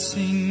 let us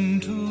sing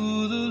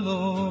to the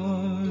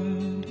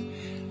Lord,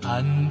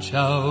 and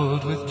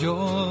shout with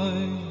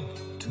joy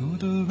to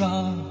the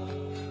rock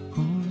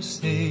who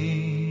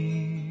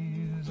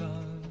saves us.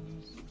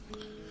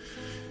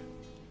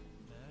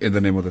 In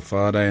the name of the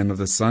Father, and of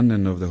the Son,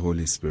 and of the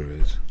Holy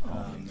Spirit.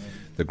 Amen.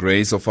 The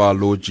grace of our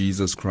Lord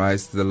Jesus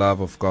Christ, the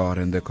love of God,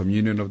 and the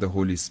communion of the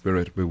Holy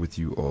Spirit be with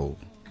you all.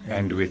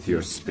 And with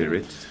your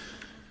spirit.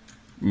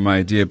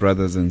 My dear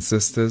brothers and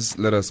sisters,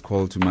 let us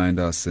call to mind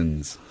our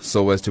sins,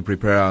 so as to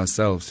prepare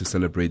ourselves to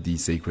celebrate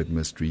these sacred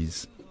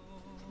mysteries.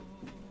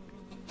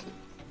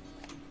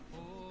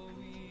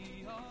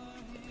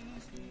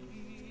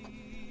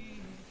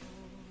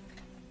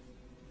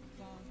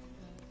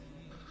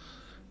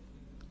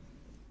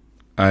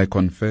 I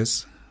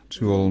confess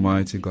to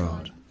Almighty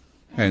God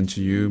and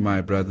to you,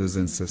 my brothers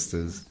and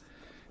sisters,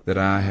 that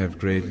I have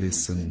greatly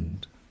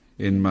sinned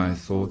in my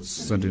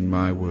thoughts and in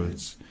my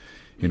words,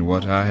 in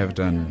what I have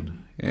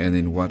done and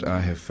in what I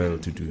have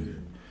failed to do,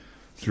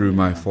 through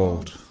my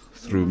fault,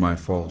 through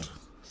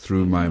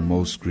my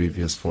most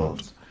grievous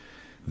fault.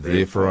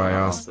 Therefore I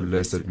ask the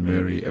Blessed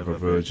Mary, ever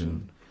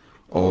Virgin,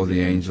 all the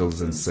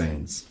angels and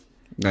saints,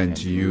 and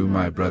to you,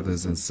 my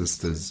brothers and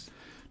sisters,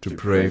 to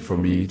pray for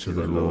me to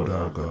the Lord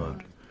our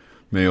God.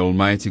 May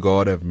Almighty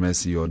God have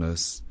mercy on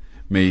us.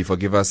 May He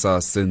forgive us our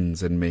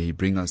sins, and may He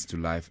bring us to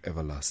life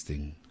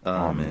everlasting.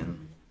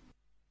 Amen.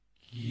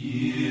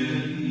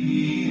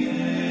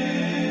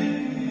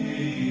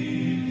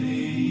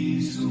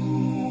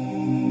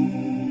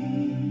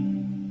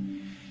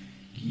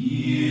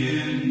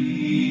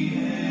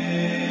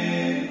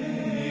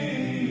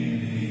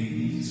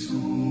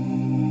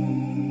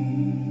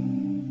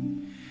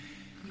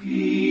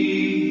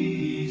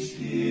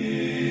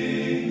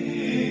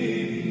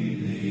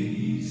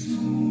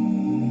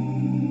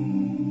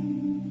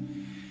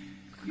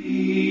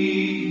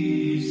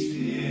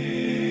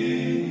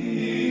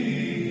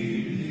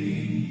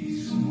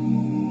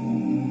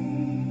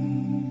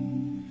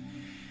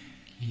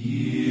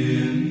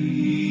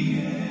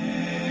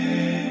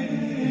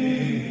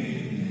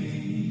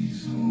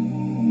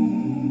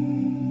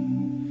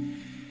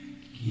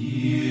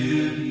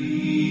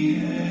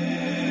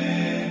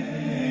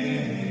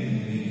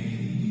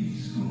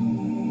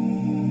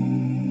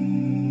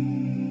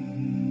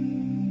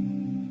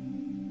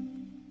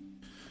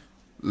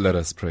 Let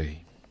us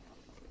pray.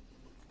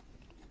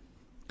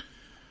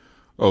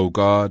 O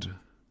God,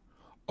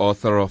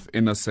 author of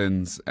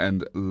innocence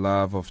and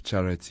love of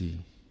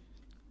chastity,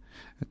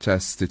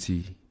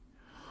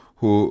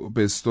 who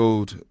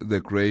bestowed the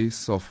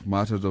grace of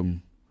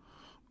martyrdom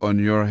on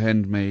your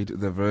handmaid,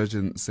 the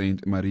Virgin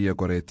Saint Maria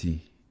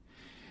Goretti,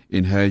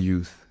 in her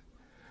youth,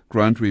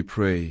 grant, we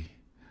pray,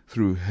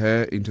 through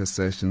her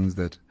intercessions,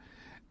 that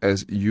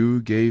as you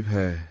gave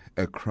her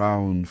a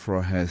crown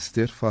for her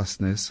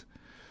steadfastness,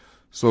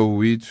 so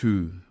we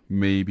too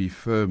may be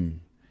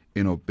firm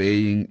in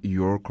obeying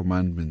your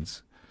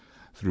commandments,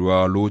 through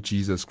our Lord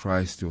Jesus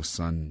Christ, your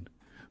Son,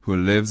 who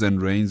lives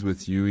and reigns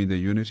with you in the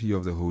unity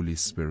of the Holy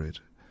Spirit,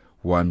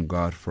 one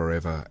God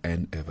forever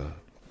and ever.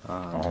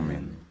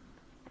 Amen.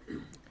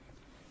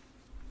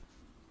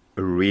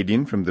 A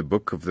reading from the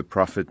book of the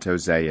prophet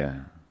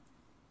Hosea.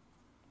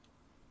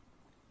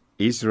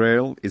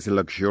 Israel is a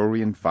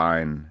luxuriant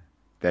vine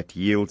that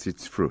yields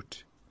its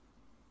fruit.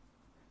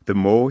 The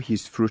more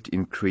his fruit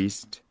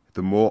increased,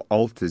 the more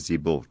altars he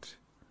built.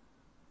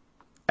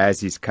 As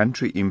his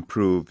country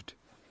improved,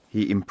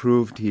 he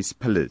improved his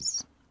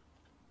pillars.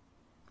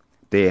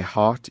 Their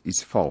heart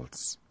is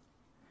false.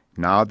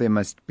 Now they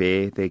must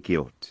bear their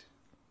guilt.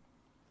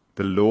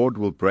 The Lord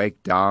will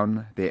break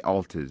down their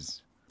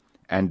altars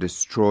and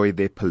destroy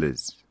their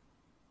pillars.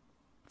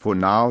 For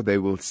now they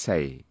will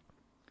say,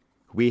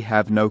 we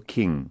have no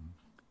king,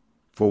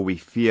 for we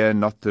fear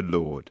not the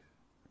Lord.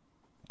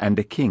 And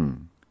a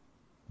king,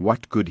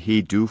 what could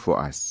he do for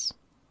us?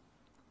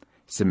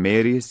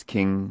 Samaria's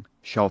king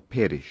shall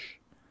perish,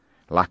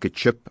 like a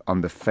chip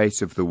on the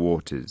face of the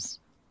waters.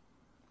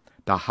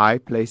 The high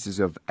places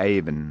of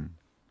Avon,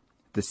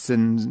 the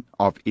sin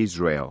of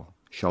Israel,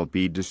 shall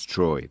be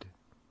destroyed.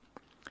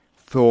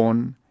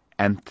 Thorn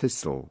and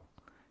thistle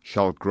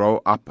shall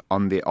grow up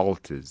on the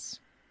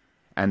altars,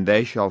 and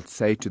they shall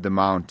say to the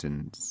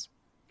mountains,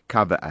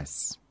 cover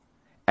us,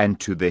 and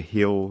to the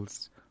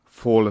hills,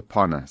 fall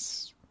upon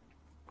us.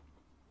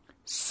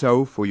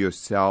 Sow for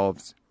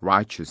yourselves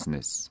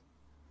righteousness.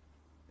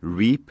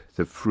 Reap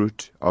the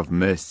fruit of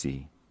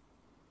mercy.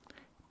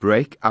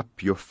 Break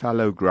up your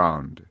fallow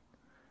ground,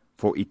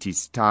 for it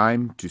is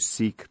time to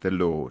seek the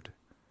Lord,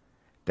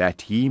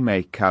 that he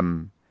may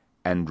come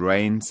and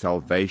rain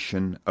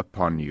salvation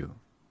upon you.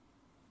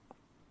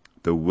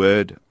 The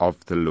word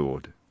of the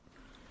Lord.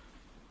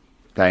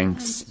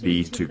 Thanks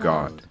be to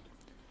God.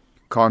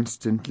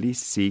 Constantly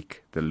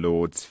seek the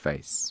Lord's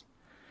face.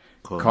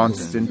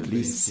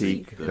 Constantly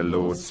seek the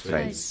Lord's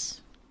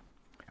face.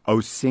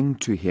 O sing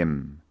to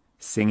him,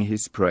 sing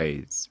his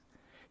praise.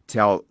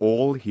 Tell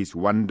all his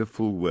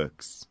wonderful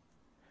works.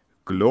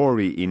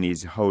 Glory in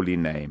his holy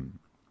name.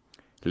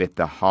 Let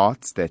the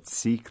hearts that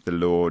seek the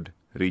Lord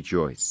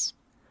rejoice.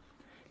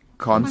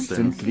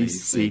 Constantly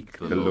seek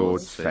the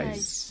Lord's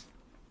face.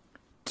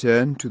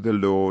 Turn to the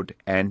Lord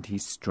and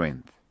his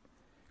strength.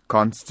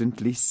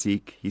 Constantly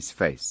seek his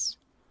face.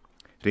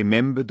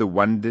 Remember the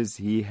wonders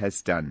he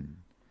has done,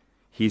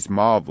 his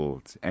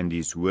marvels and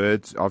his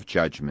words of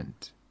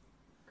judgment.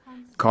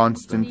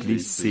 Constantly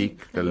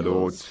seek the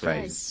Lord's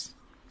face.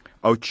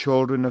 O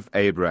children of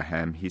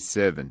Abraham his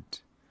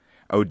servant,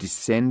 O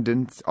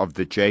descendants of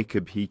the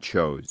Jacob he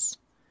chose.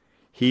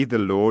 He the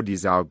Lord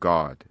is our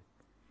God.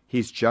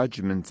 His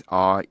judgments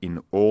are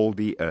in all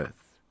the earth.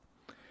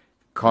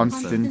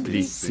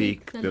 Constantly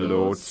seek the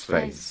Lord's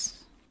face.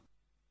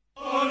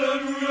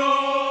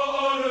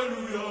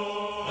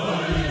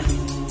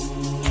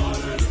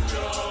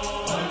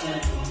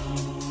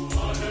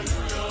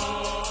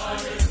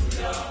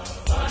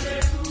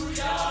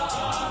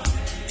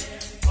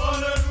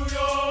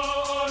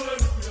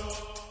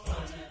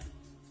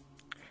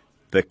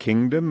 The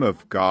kingdom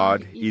of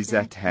God is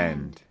at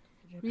hand.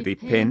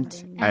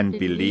 Repent and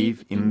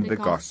believe in the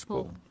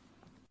gospel.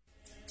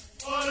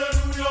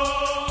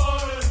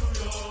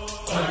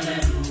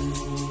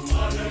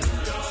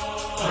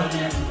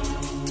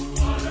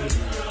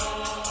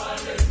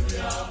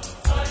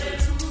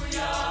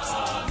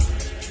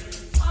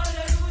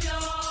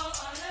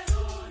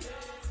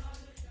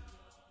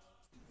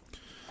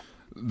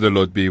 The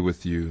Lord be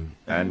with you.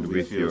 And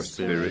with your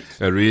spirit.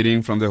 A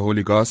reading from the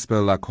Holy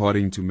Gospel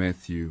according to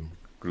Matthew.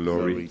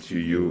 Glory to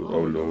you, O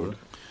Lord.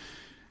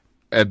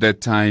 At that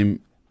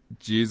time,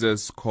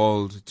 Jesus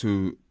called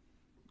to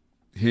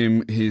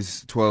him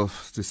his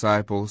 12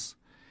 disciples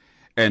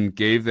and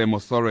gave them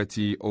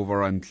authority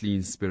over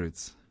unclean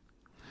spirits,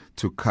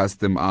 to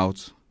cast them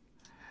out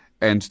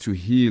and to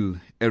heal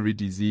every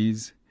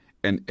disease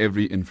and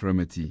every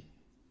infirmity.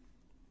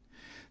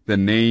 The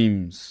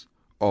names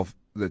of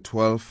the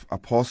 12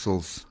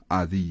 apostles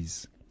are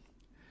these.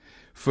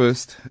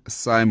 First,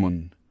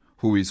 Simon,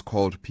 who is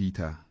called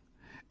Peter,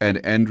 and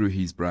Andrew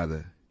his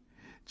brother,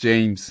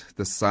 James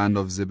the son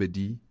of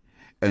Zebedee,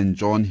 and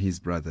John his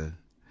brother,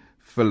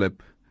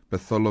 Philip,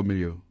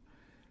 Bartholomew,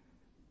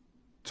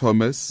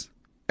 Thomas,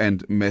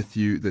 and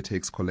Matthew the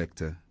tax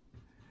collector,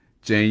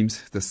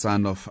 James the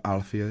son of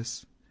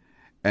Alphaeus,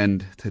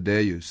 and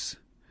Thaddeus,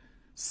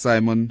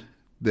 Simon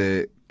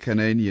the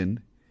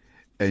Canaanian,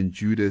 and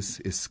Judas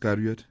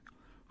Iscariot,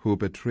 who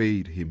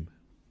betrayed him.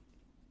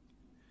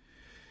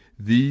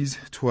 These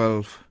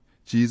 12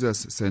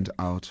 Jesus sent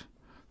out,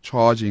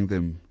 charging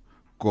them,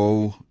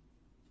 go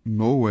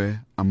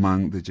nowhere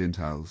among the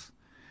Gentiles,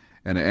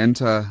 and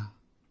enter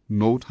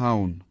no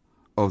town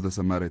of the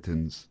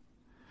Samaritans,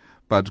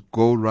 but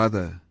go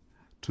rather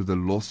to the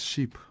lost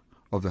sheep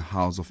of the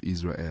house of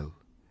Israel,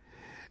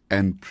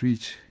 and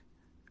preach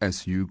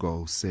as you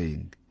go,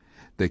 saying,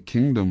 the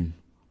kingdom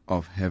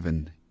of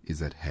heaven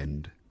is at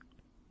hand.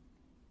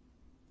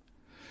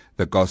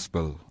 The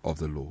Gospel of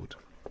the Lord.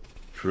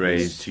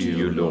 Praise to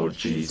you, Lord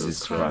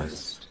Jesus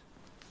Christ.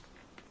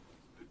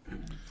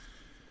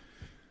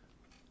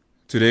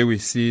 Today we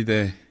see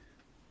the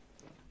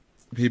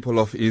people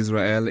of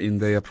Israel in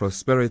their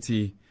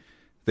prosperity,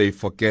 they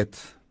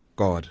forget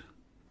God.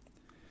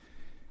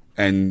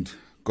 And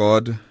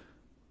God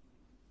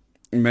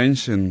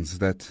mentions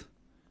that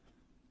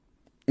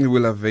He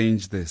will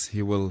avenge this.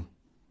 He will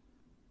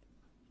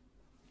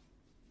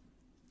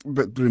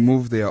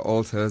remove their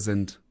altars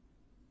and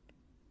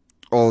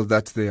all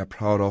that they are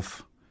proud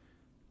of,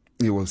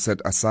 He will set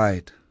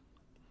aside.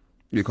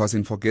 Because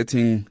in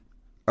forgetting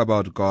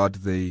about God,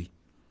 they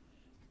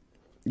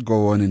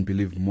go on and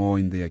believe more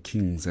in their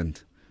kings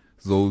and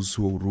those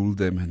who rule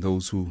them and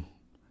those who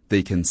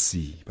they can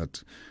see.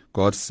 But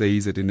God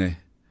says it in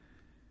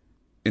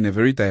a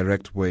very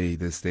direct way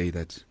this day,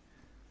 that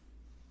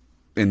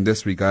in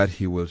this regard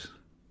He would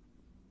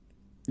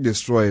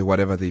destroy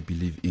whatever they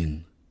believe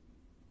in.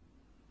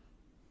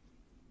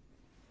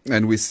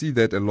 And we see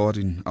that a lot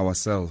in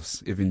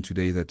ourselves, even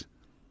today, that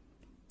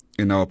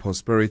in our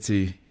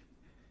prosperity,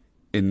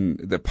 in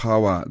the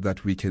power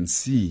that we can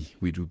see,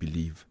 we do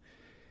believe.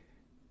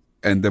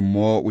 And the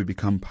more we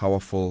become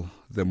powerful,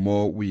 the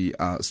more we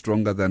are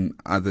stronger than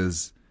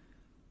others,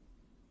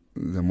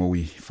 the more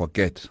we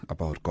forget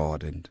about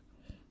God. And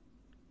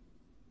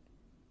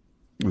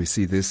we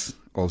see this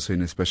also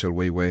in a special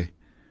way where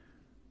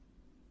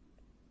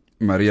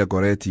Maria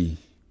Goretti,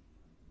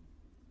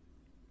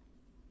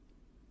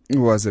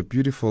 who was a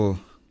beautiful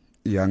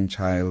young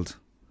child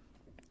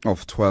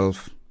of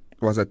 12,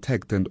 was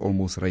attacked and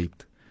almost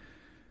raped.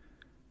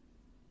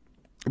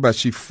 But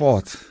she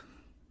fought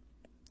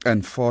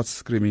and fought,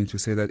 screaming to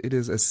say that it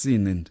is a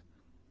sin, and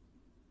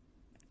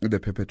the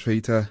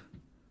perpetrator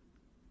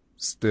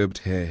stabbed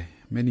her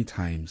many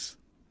times.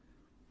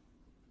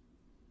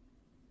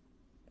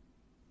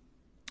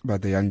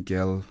 But the young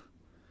girl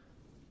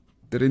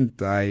didn't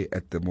die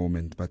at the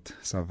moment, but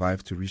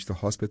survived to reach the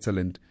hospital,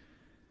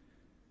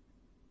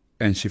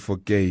 and she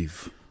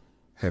forgave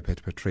her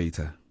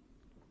perpetrator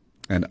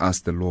and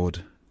asked the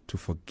Lord to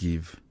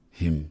forgive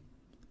him.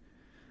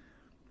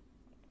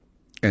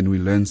 And we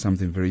learned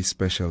something very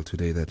special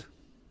today, that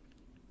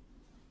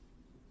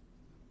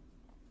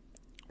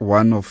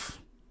one of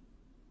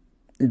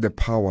the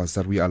powers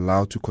that we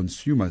allow to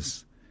consume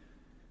us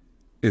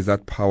is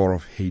that power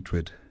of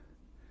hatred,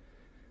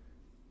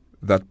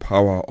 that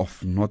power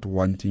of not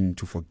wanting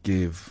to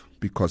forgive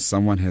because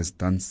someone has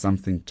done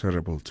something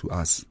terrible to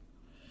us.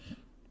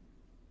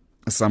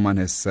 Someone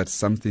has said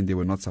something they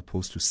were not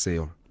supposed to say,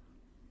 or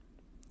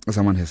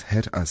someone has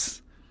hurt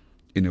us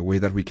in a way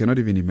that we cannot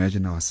even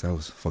imagine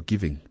ourselves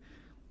forgiving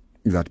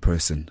that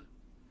person.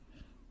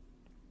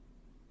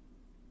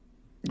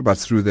 But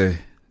through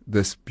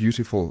this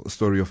beautiful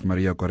story of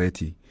Maria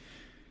Goretti,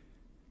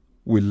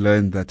 we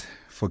learn that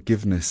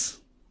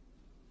forgiveness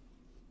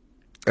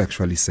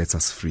actually sets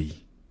us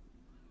free.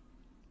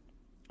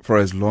 For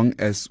as long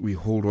as we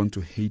hold on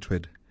to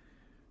hatred,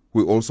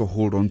 we also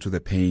hold on to the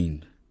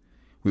pain.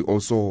 We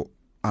also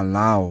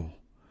allow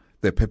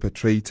the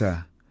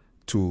perpetrator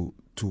to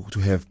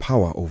have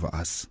power over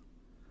us.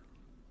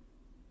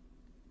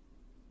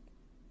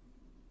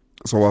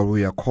 So while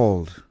we are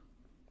called,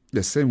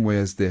 the same way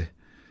as the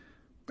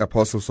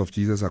apostles of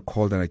Jesus are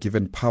called and are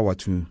given power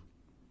to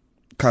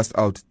cast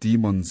out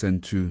demons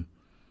and to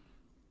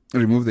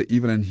remove the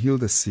evil and heal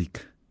the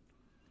sick,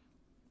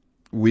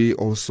 we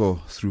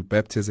also, through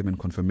baptism and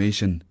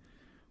confirmation,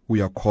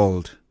 we are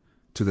called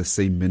to the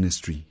same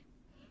ministry.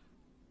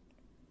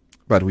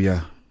 But we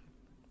are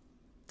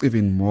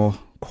even more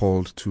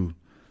called to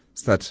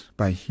start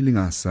by healing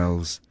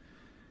ourselves.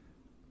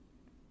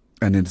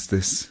 And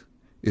this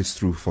is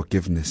through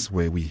forgiveness,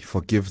 where we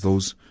forgive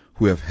those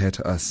who have hurt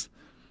us,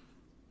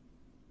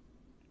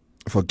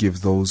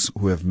 forgive those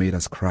who have made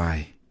us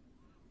cry,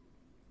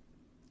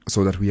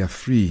 so that we are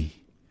free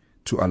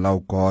to allow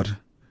God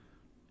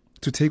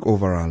to take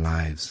over our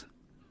lives,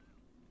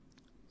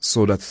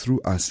 so that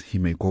through us He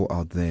may go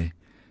out there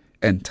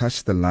and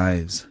touch the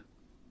lives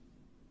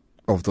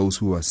of those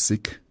who are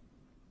sick,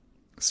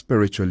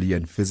 spiritually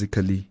and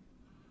physically,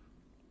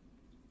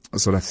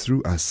 so that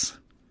through us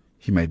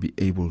He might be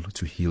able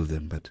to heal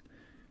them. But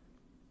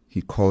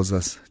He calls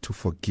us to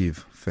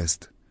forgive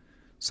first,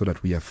 so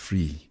that we are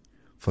free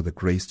for the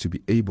grace to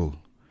be able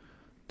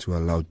to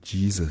allow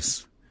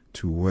Jesus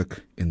to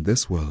work in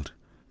this world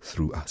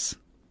through us.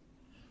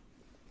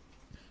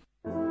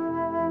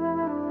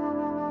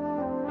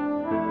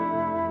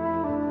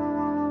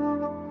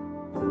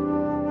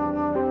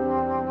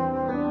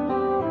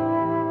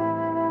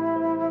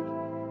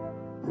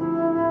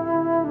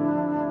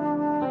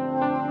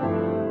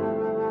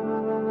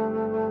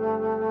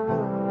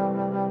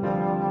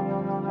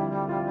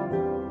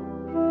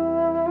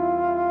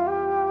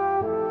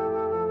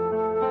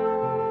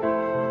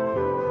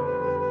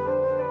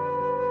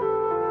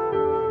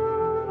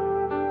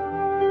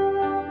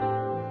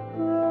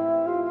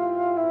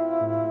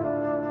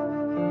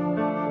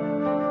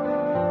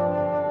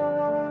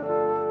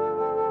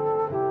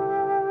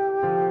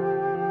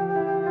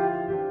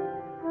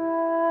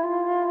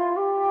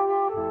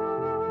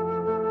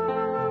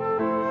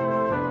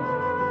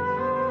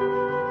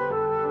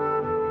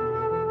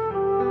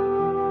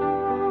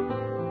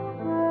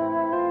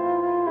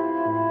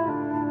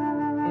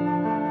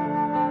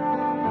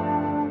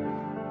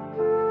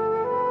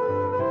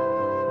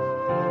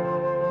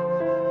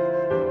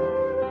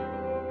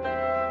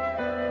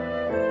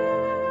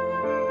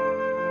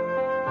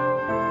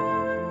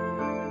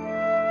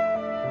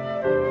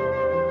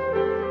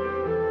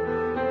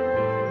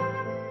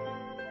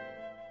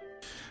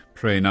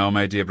 Pray now,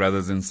 my dear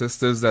brothers and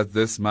sisters, that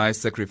this my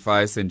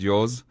sacrifice and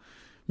yours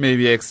may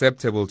be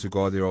acceptable to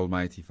God the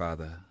Almighty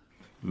Father.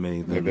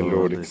 May the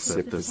Lord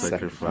accept the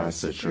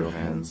sacrifice at your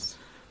hands,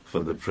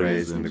 for the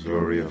praise and the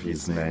glory of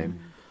His name,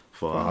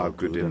 for our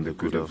good and the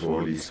good of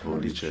all His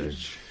holy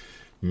church.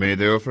 May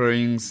the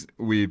offerings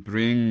we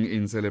bring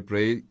in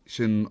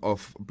celebration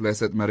of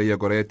Blessed Maria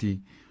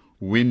Goretti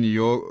win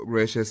your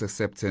gracious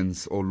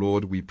acceptance, O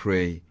Lord, we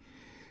pray,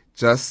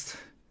 just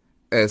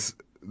as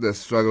the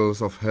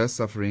struggles of her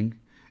suffering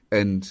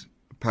and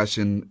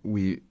passion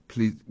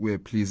we're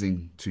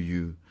pleasing to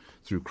you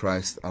through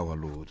Christ our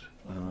Lord.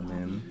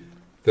 Amen.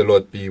 The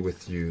Lord be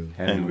with you.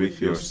 And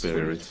with your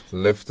spirit.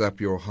 Lift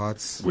up your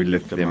hearts. We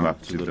lift them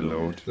up to the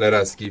Lord. Let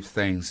us give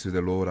thanks to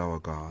the Lord our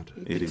God.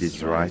 It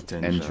is right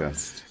and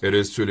just. It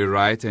is truly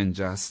right and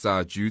just,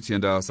 our duty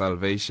and our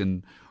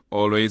salvation,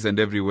 always and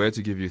everywhere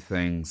to give you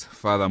thanks,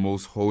 Father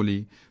most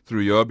holy,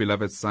 through your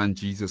beloved Son,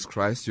 Jesus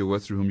Christ, your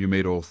word through whom you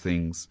made all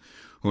things,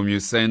 whom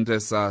you sent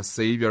as our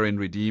Savior and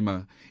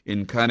Redeemer,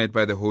 incarnate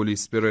by the Holy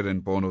Spirit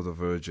and born of the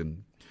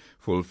Virgin.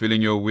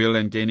 Fulfilling your will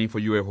and gaining for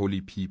you a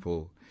holy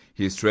people,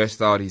 He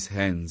stretched out His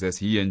hands as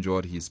He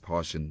endured His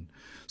passion,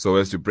 so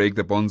as to break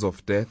the bonds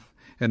of death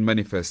and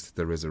manifest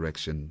the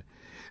resurrection.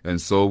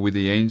 And so with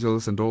the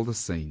angels and all the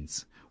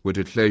saints, we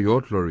declare your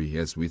glory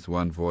as with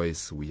one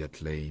voice we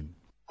acclaim.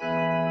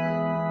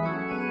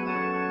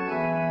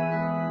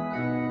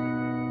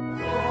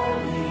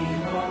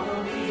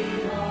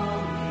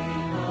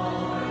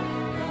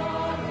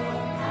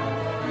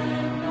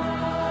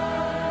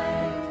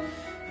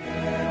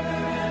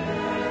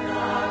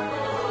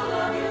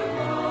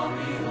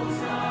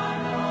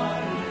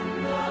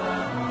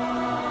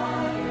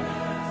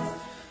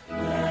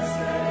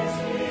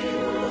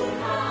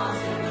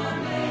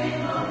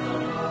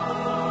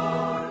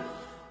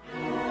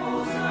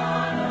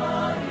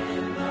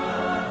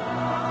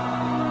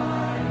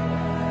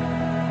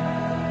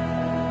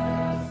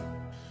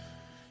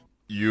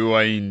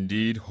 are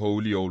indeed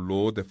holy, O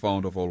Lord, the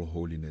fount of all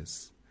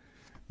holiness.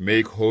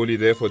 Make holy,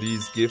 therefore,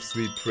 these gifts,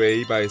 we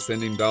pray, by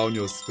sending down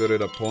your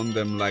Spirit upon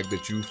them like the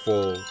dew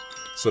fall,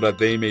 so that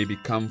they may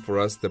become for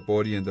us the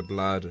body and the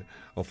blood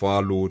of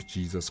our Lord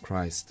Jesus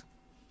Christ.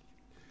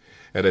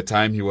 At the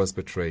time he was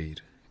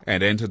betrayed,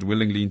 and entered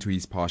willingly into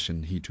his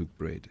passion, he took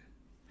bread,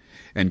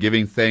 and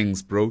giving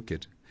thanks, broke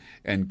it,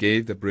 and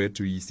gave the bread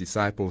to his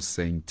disciples,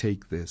 saying,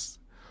 Take this,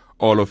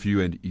 all of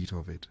you, and eat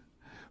of it,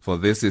 for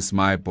this is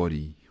my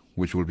body,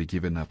 which will be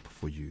given up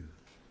for you.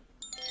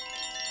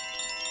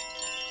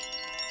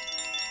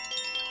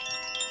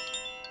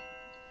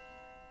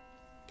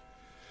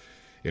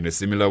 In a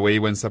similar way,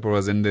 when supper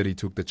was ended, he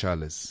took the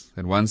chalice,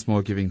 and once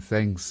more giving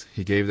thanks,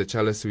 he gave the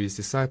chalice to his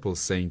disciples,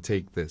 saying,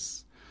 Take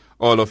this,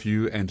 all of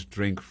you, and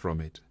drink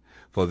from it,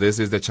 for this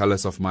is the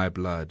chalice of my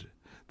blood,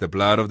 the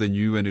blood of the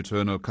new and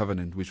eternal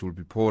covenant, which will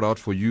be poured out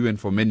for you and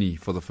for many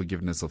for the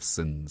forgiveness of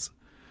sins.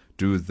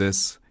 Do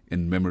this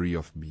in memory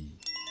of me.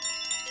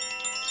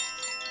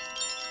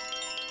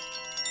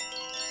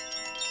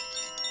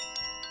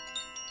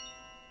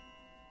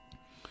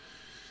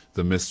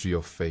 The mystery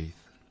of faith.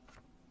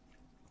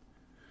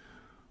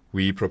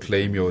 We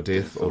proclaim your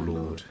death, O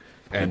Lord,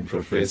 and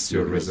profess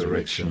your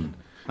resurrection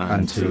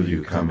until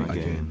you come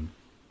again.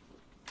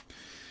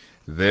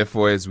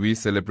 Therefore, as we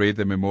celebrate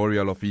the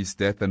memorial of his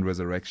death and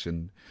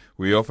resurrection,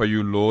 we offer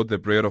you, Lord, the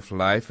bread of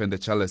life and the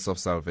chalice of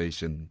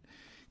salvation,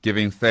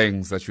 giving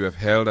thanks that you have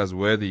held us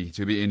worthy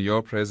to be in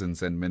your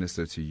presence and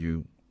minister to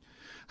you.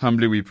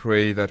 Humbly we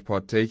pray that,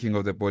 partaking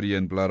of the body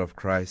and blood of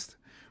Christ,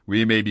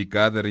 we may be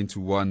gathered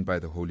into one by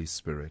the Holy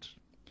Spirit.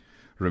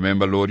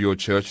 Remember, Lord, your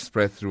church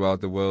spread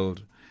throughout the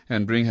world,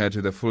 and bring her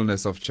to the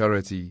fullness of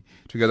charity,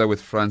 together with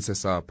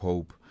Francis our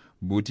Pope,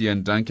 Booty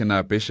and Duncan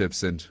our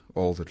bishops, and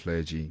all the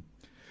clergy.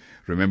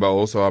 Remember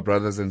also our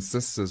brothers and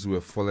sisters who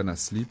have fallen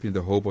asleep in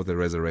the hope of the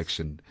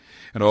resurrection,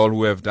 and all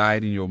who have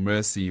died in your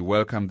mercy.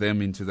 Welcome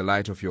them into the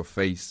light of your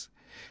face.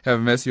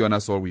 Have mercy on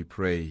us all, we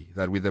pray,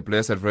 that with the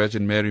Blessed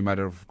Virgin Mary,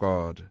 Mother of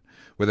God,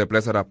 with the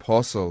blessed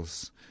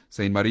apostles,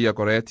 Saint Maria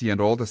Goretti,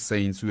 and all the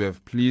saints who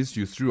have pleased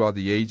you throughout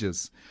the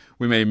ages,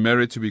 we may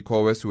merit to be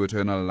called to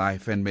eternal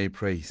life, and may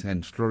praise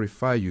and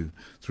glorify you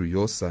through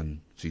your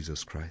Son,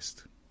 Jesus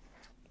Christ.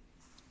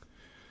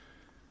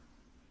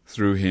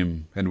 Through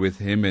him, and with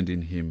him, and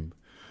in him,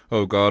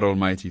 O God,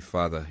 Almighty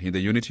Father, in the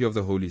unity of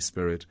the Holy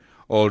Spirit,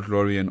 all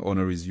glory and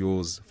honor is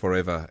yours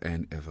forever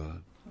and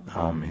ever.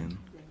 Amen.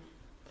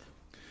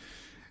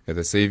 At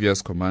the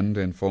Saviour's command,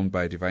 and formed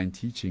by divine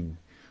teaching,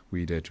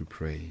 we dare to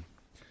pray.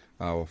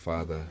 Our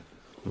Father,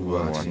 who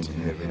art in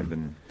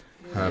heaven,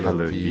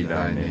 hallowed be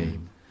thy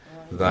name.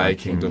 Thy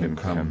kingdom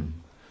come,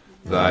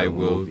 thy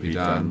will be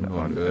done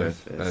on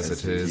earth as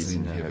it is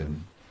in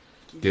heaven.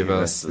 Give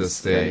us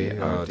this day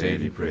our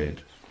daily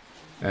bread,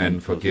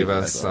 and forgive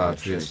us our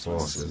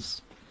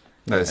trespasses,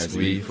 as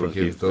we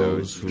forgive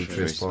those who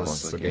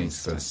trespass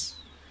against us.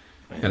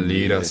 And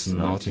lead us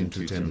not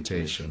into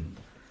temptation,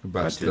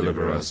 but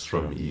deliver us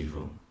from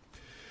evil.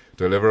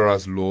 Deliver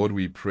us, Lord,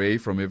 we pray,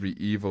 from every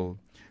evil.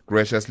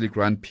 Graciously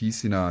grant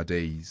peace in our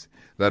days,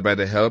 that by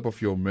the help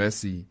of your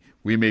mercy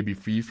we may be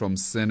free from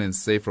sin and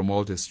safe from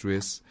all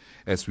distress,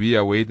 as we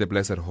await the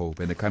blessed hope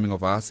and the coming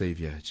of our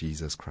Saviour,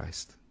 Jesus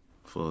Christ.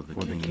 For the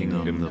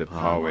kingdom, the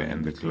power,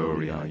 and the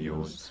glory are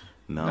yours,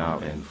 now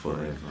and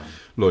forever.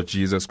 Lord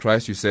Jesus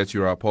Christ, you said to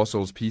your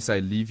apostles, Peace I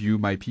leave you,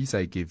 my peace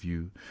I give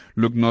you.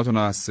 Look not on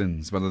our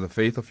sins, but on the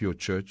faith of your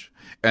church,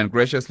 and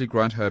graciously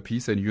grant her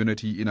peace and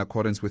unity in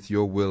accordance with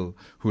your will,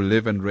 who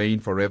live and reign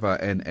forever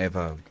and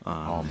ever.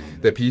 Amen.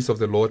 The peace of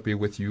the Lord be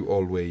with you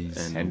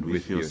always. And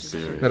with your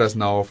spirit. Let us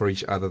now offer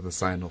each other the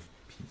sign of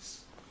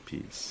peace.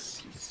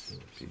 Peace. Peace.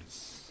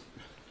 Peace.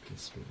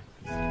 Peace.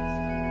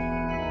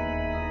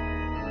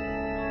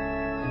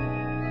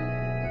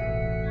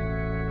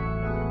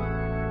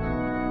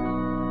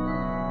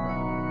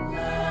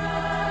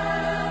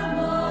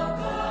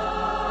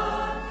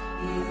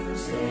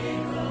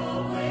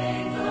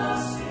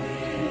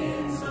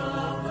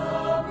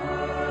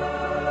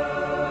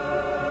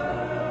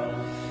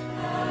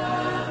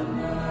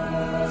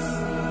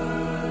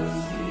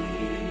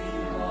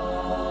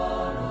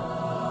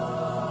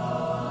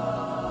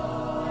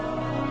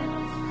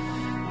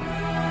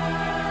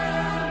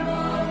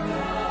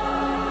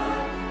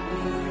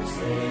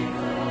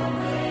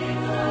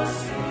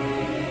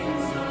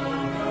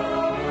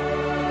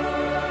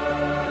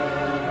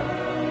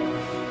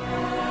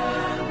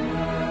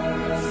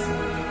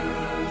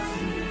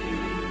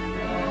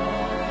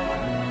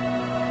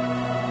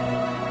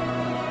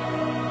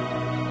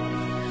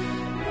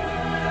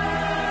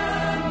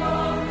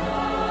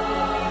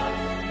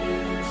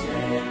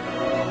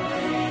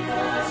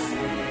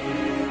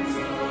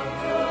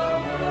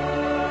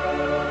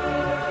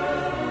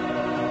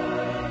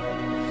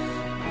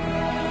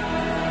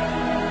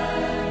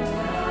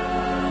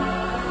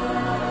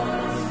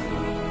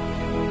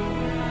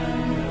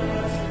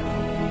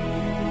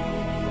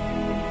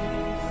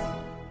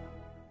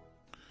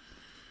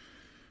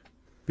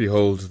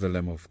 Behold the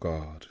Lamb of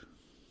God.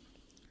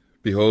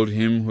 Behold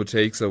him who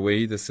takes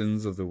away the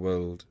sins of the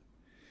world.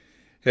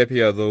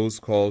 Happy are those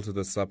called to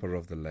the supper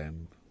of the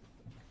Lamb.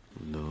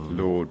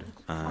 Lord,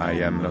 I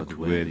am not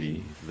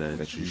worthy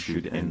that you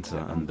should enter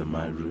under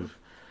my roof,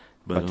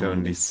 but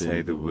only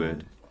say the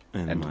word,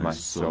 and my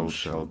soul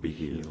shall be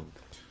healed.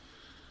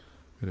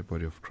 May the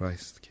body of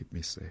Christ keep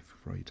me safe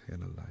for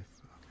eternal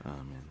life.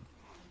 Amen.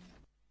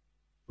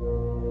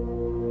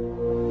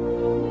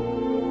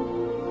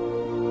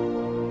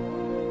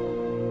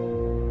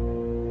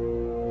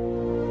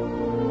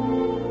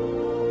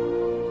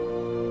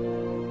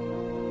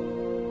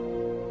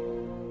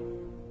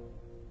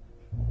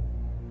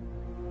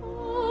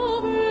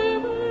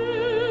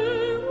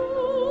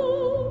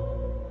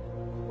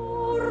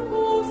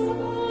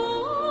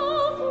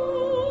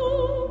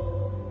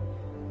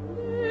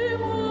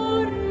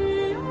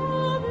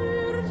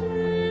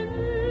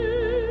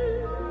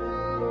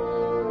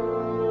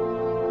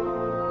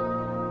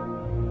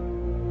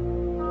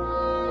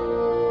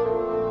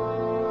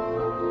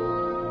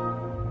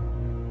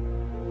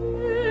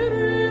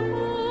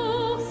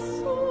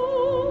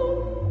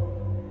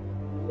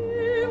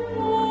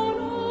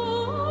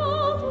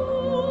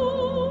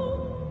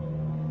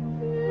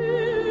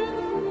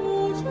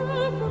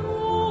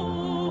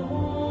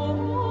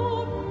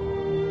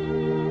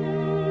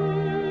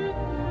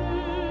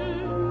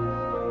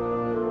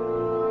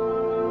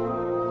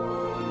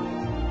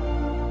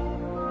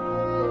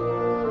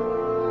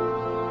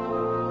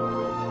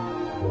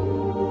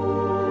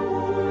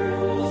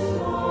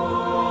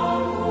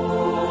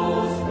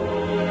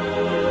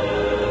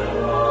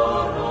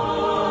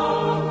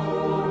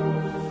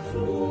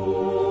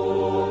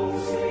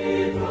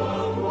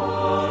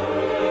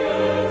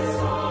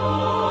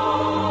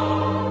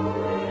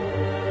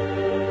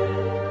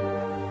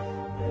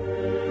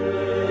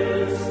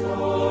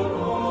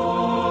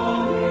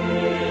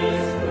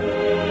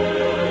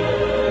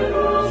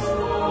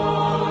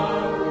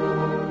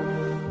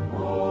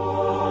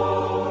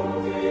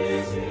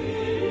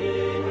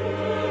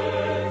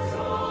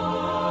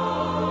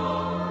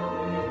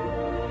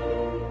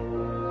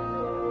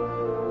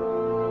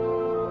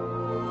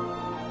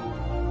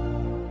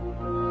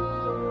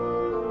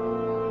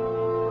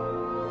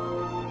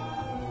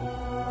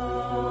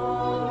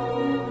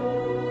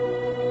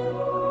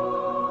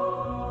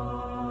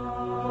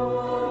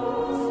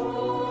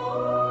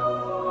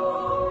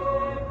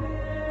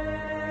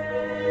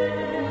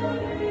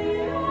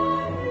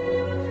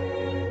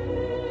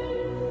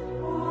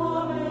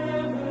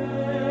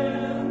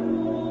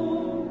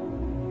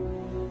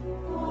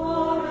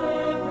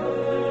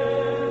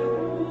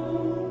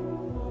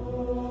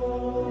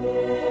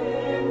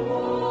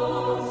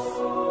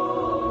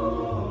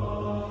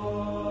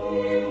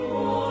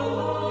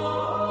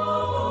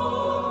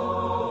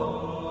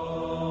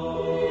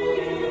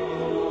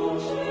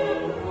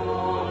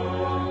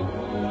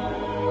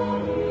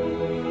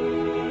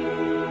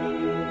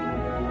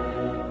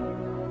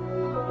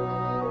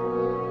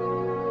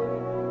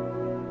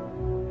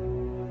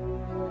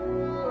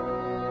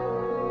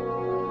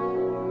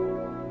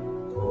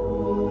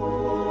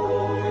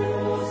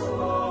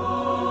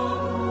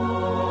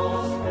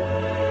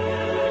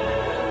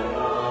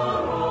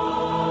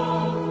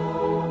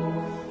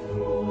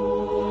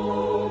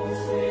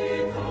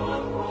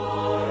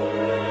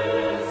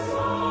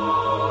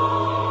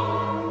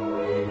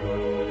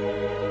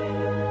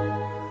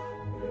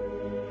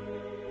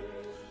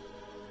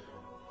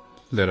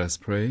 Let us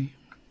pray.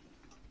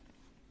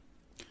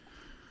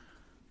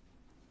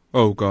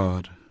 O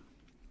God,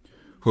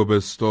 who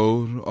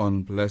bestowed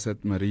on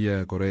Blessed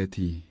Maria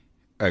Goretti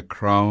a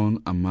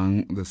crown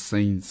among the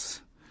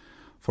saints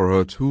for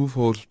her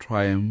twofold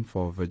triumph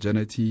of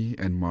virginity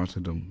and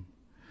martyrdom,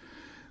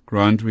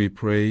 grant, we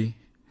pray,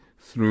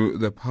 through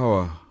the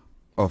power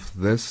of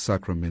this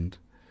sacrament,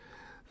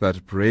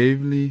 that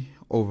bravely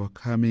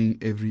overcoming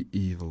every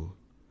evil,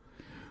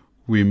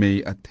 we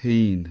may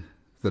attain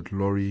the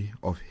glory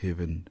of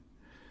heaven,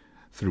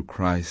 through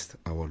Christ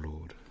our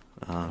Lord.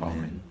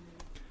 Amen.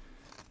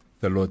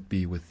 The Lord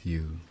be with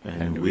you.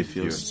 And with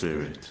your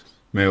spirit.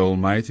 May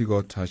Almighty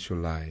God touch your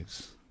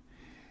lives,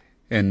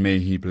 and may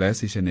He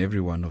bless each and every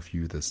one of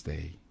you this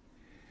day,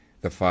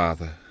 the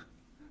Father,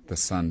 the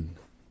Son,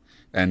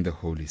 and the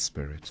Holy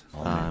Spirit.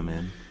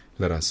 Amen.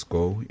 Let us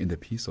go in the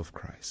peace of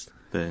Christ.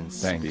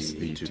 Thanks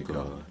be to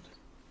God.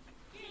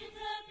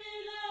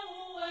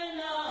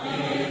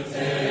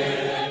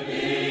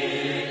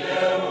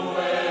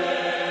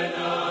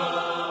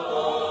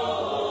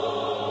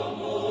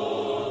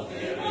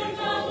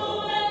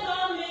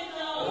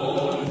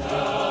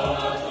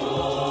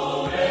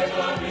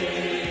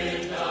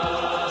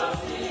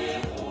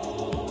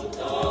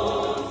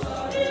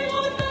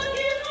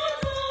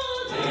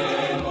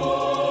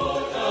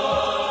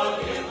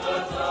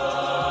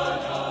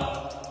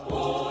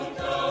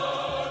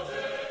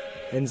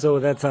 And so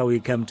that's how we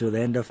come to the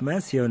end of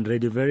Mass here on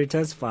Radio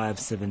Veritas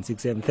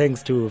 576 AM.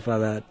 Thanks to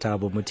Father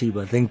Thabo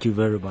Mothiba. Thank you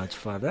very much,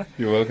 Father.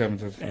 You're welcome.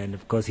 And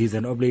of course, he's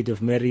an oblate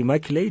of Mary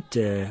Immaculate.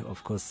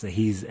 Of course,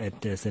 he's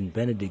at St.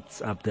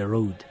 Benedict's up the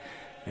road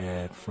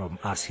from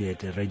us here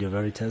at Radio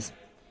Veritas.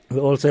 We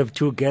also have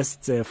two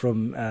guests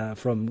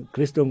from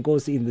Christo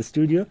Nkosi in the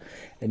studio,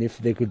 and if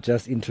they could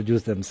just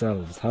introduce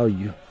themselves. How are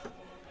you?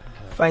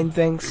 Fine,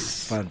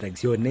 thanks. Fine,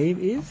 thanks. Your name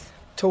is?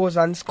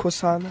 Tozans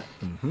Kosana,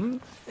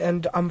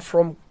 and I'm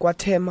from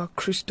Guatemala,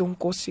 Christo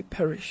Nkosi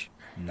Parish.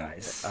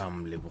 Nice.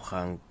 I'm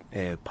Lebogang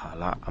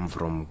Phala. I'm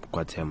from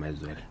Guatemala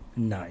as well.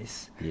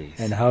 Nice. Yes.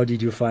 And how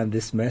did you find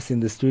this mess in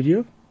the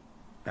studio?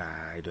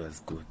 It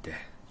was good.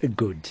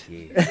 Good.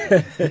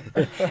 Yes.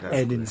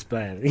 And good.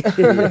 Inspiring.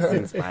 Yes,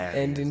 inspiring.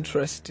 And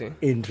interesting.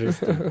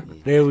 Interesting.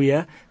 Yes. There we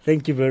are.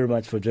 Thank you very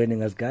much for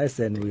joining us, guys,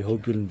 and we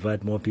hope you'll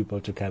invite more people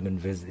to come and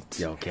visit.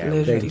 Yeah,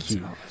 okay. Thank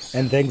you.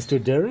 And thanks to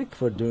Derek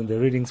for doing the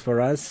readings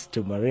for us,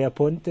 to Maria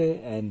Ponte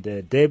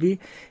and Debbie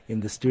in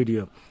the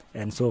studio.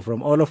 And so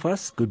from all of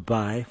us,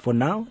 goodbye for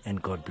now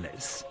and God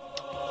bless.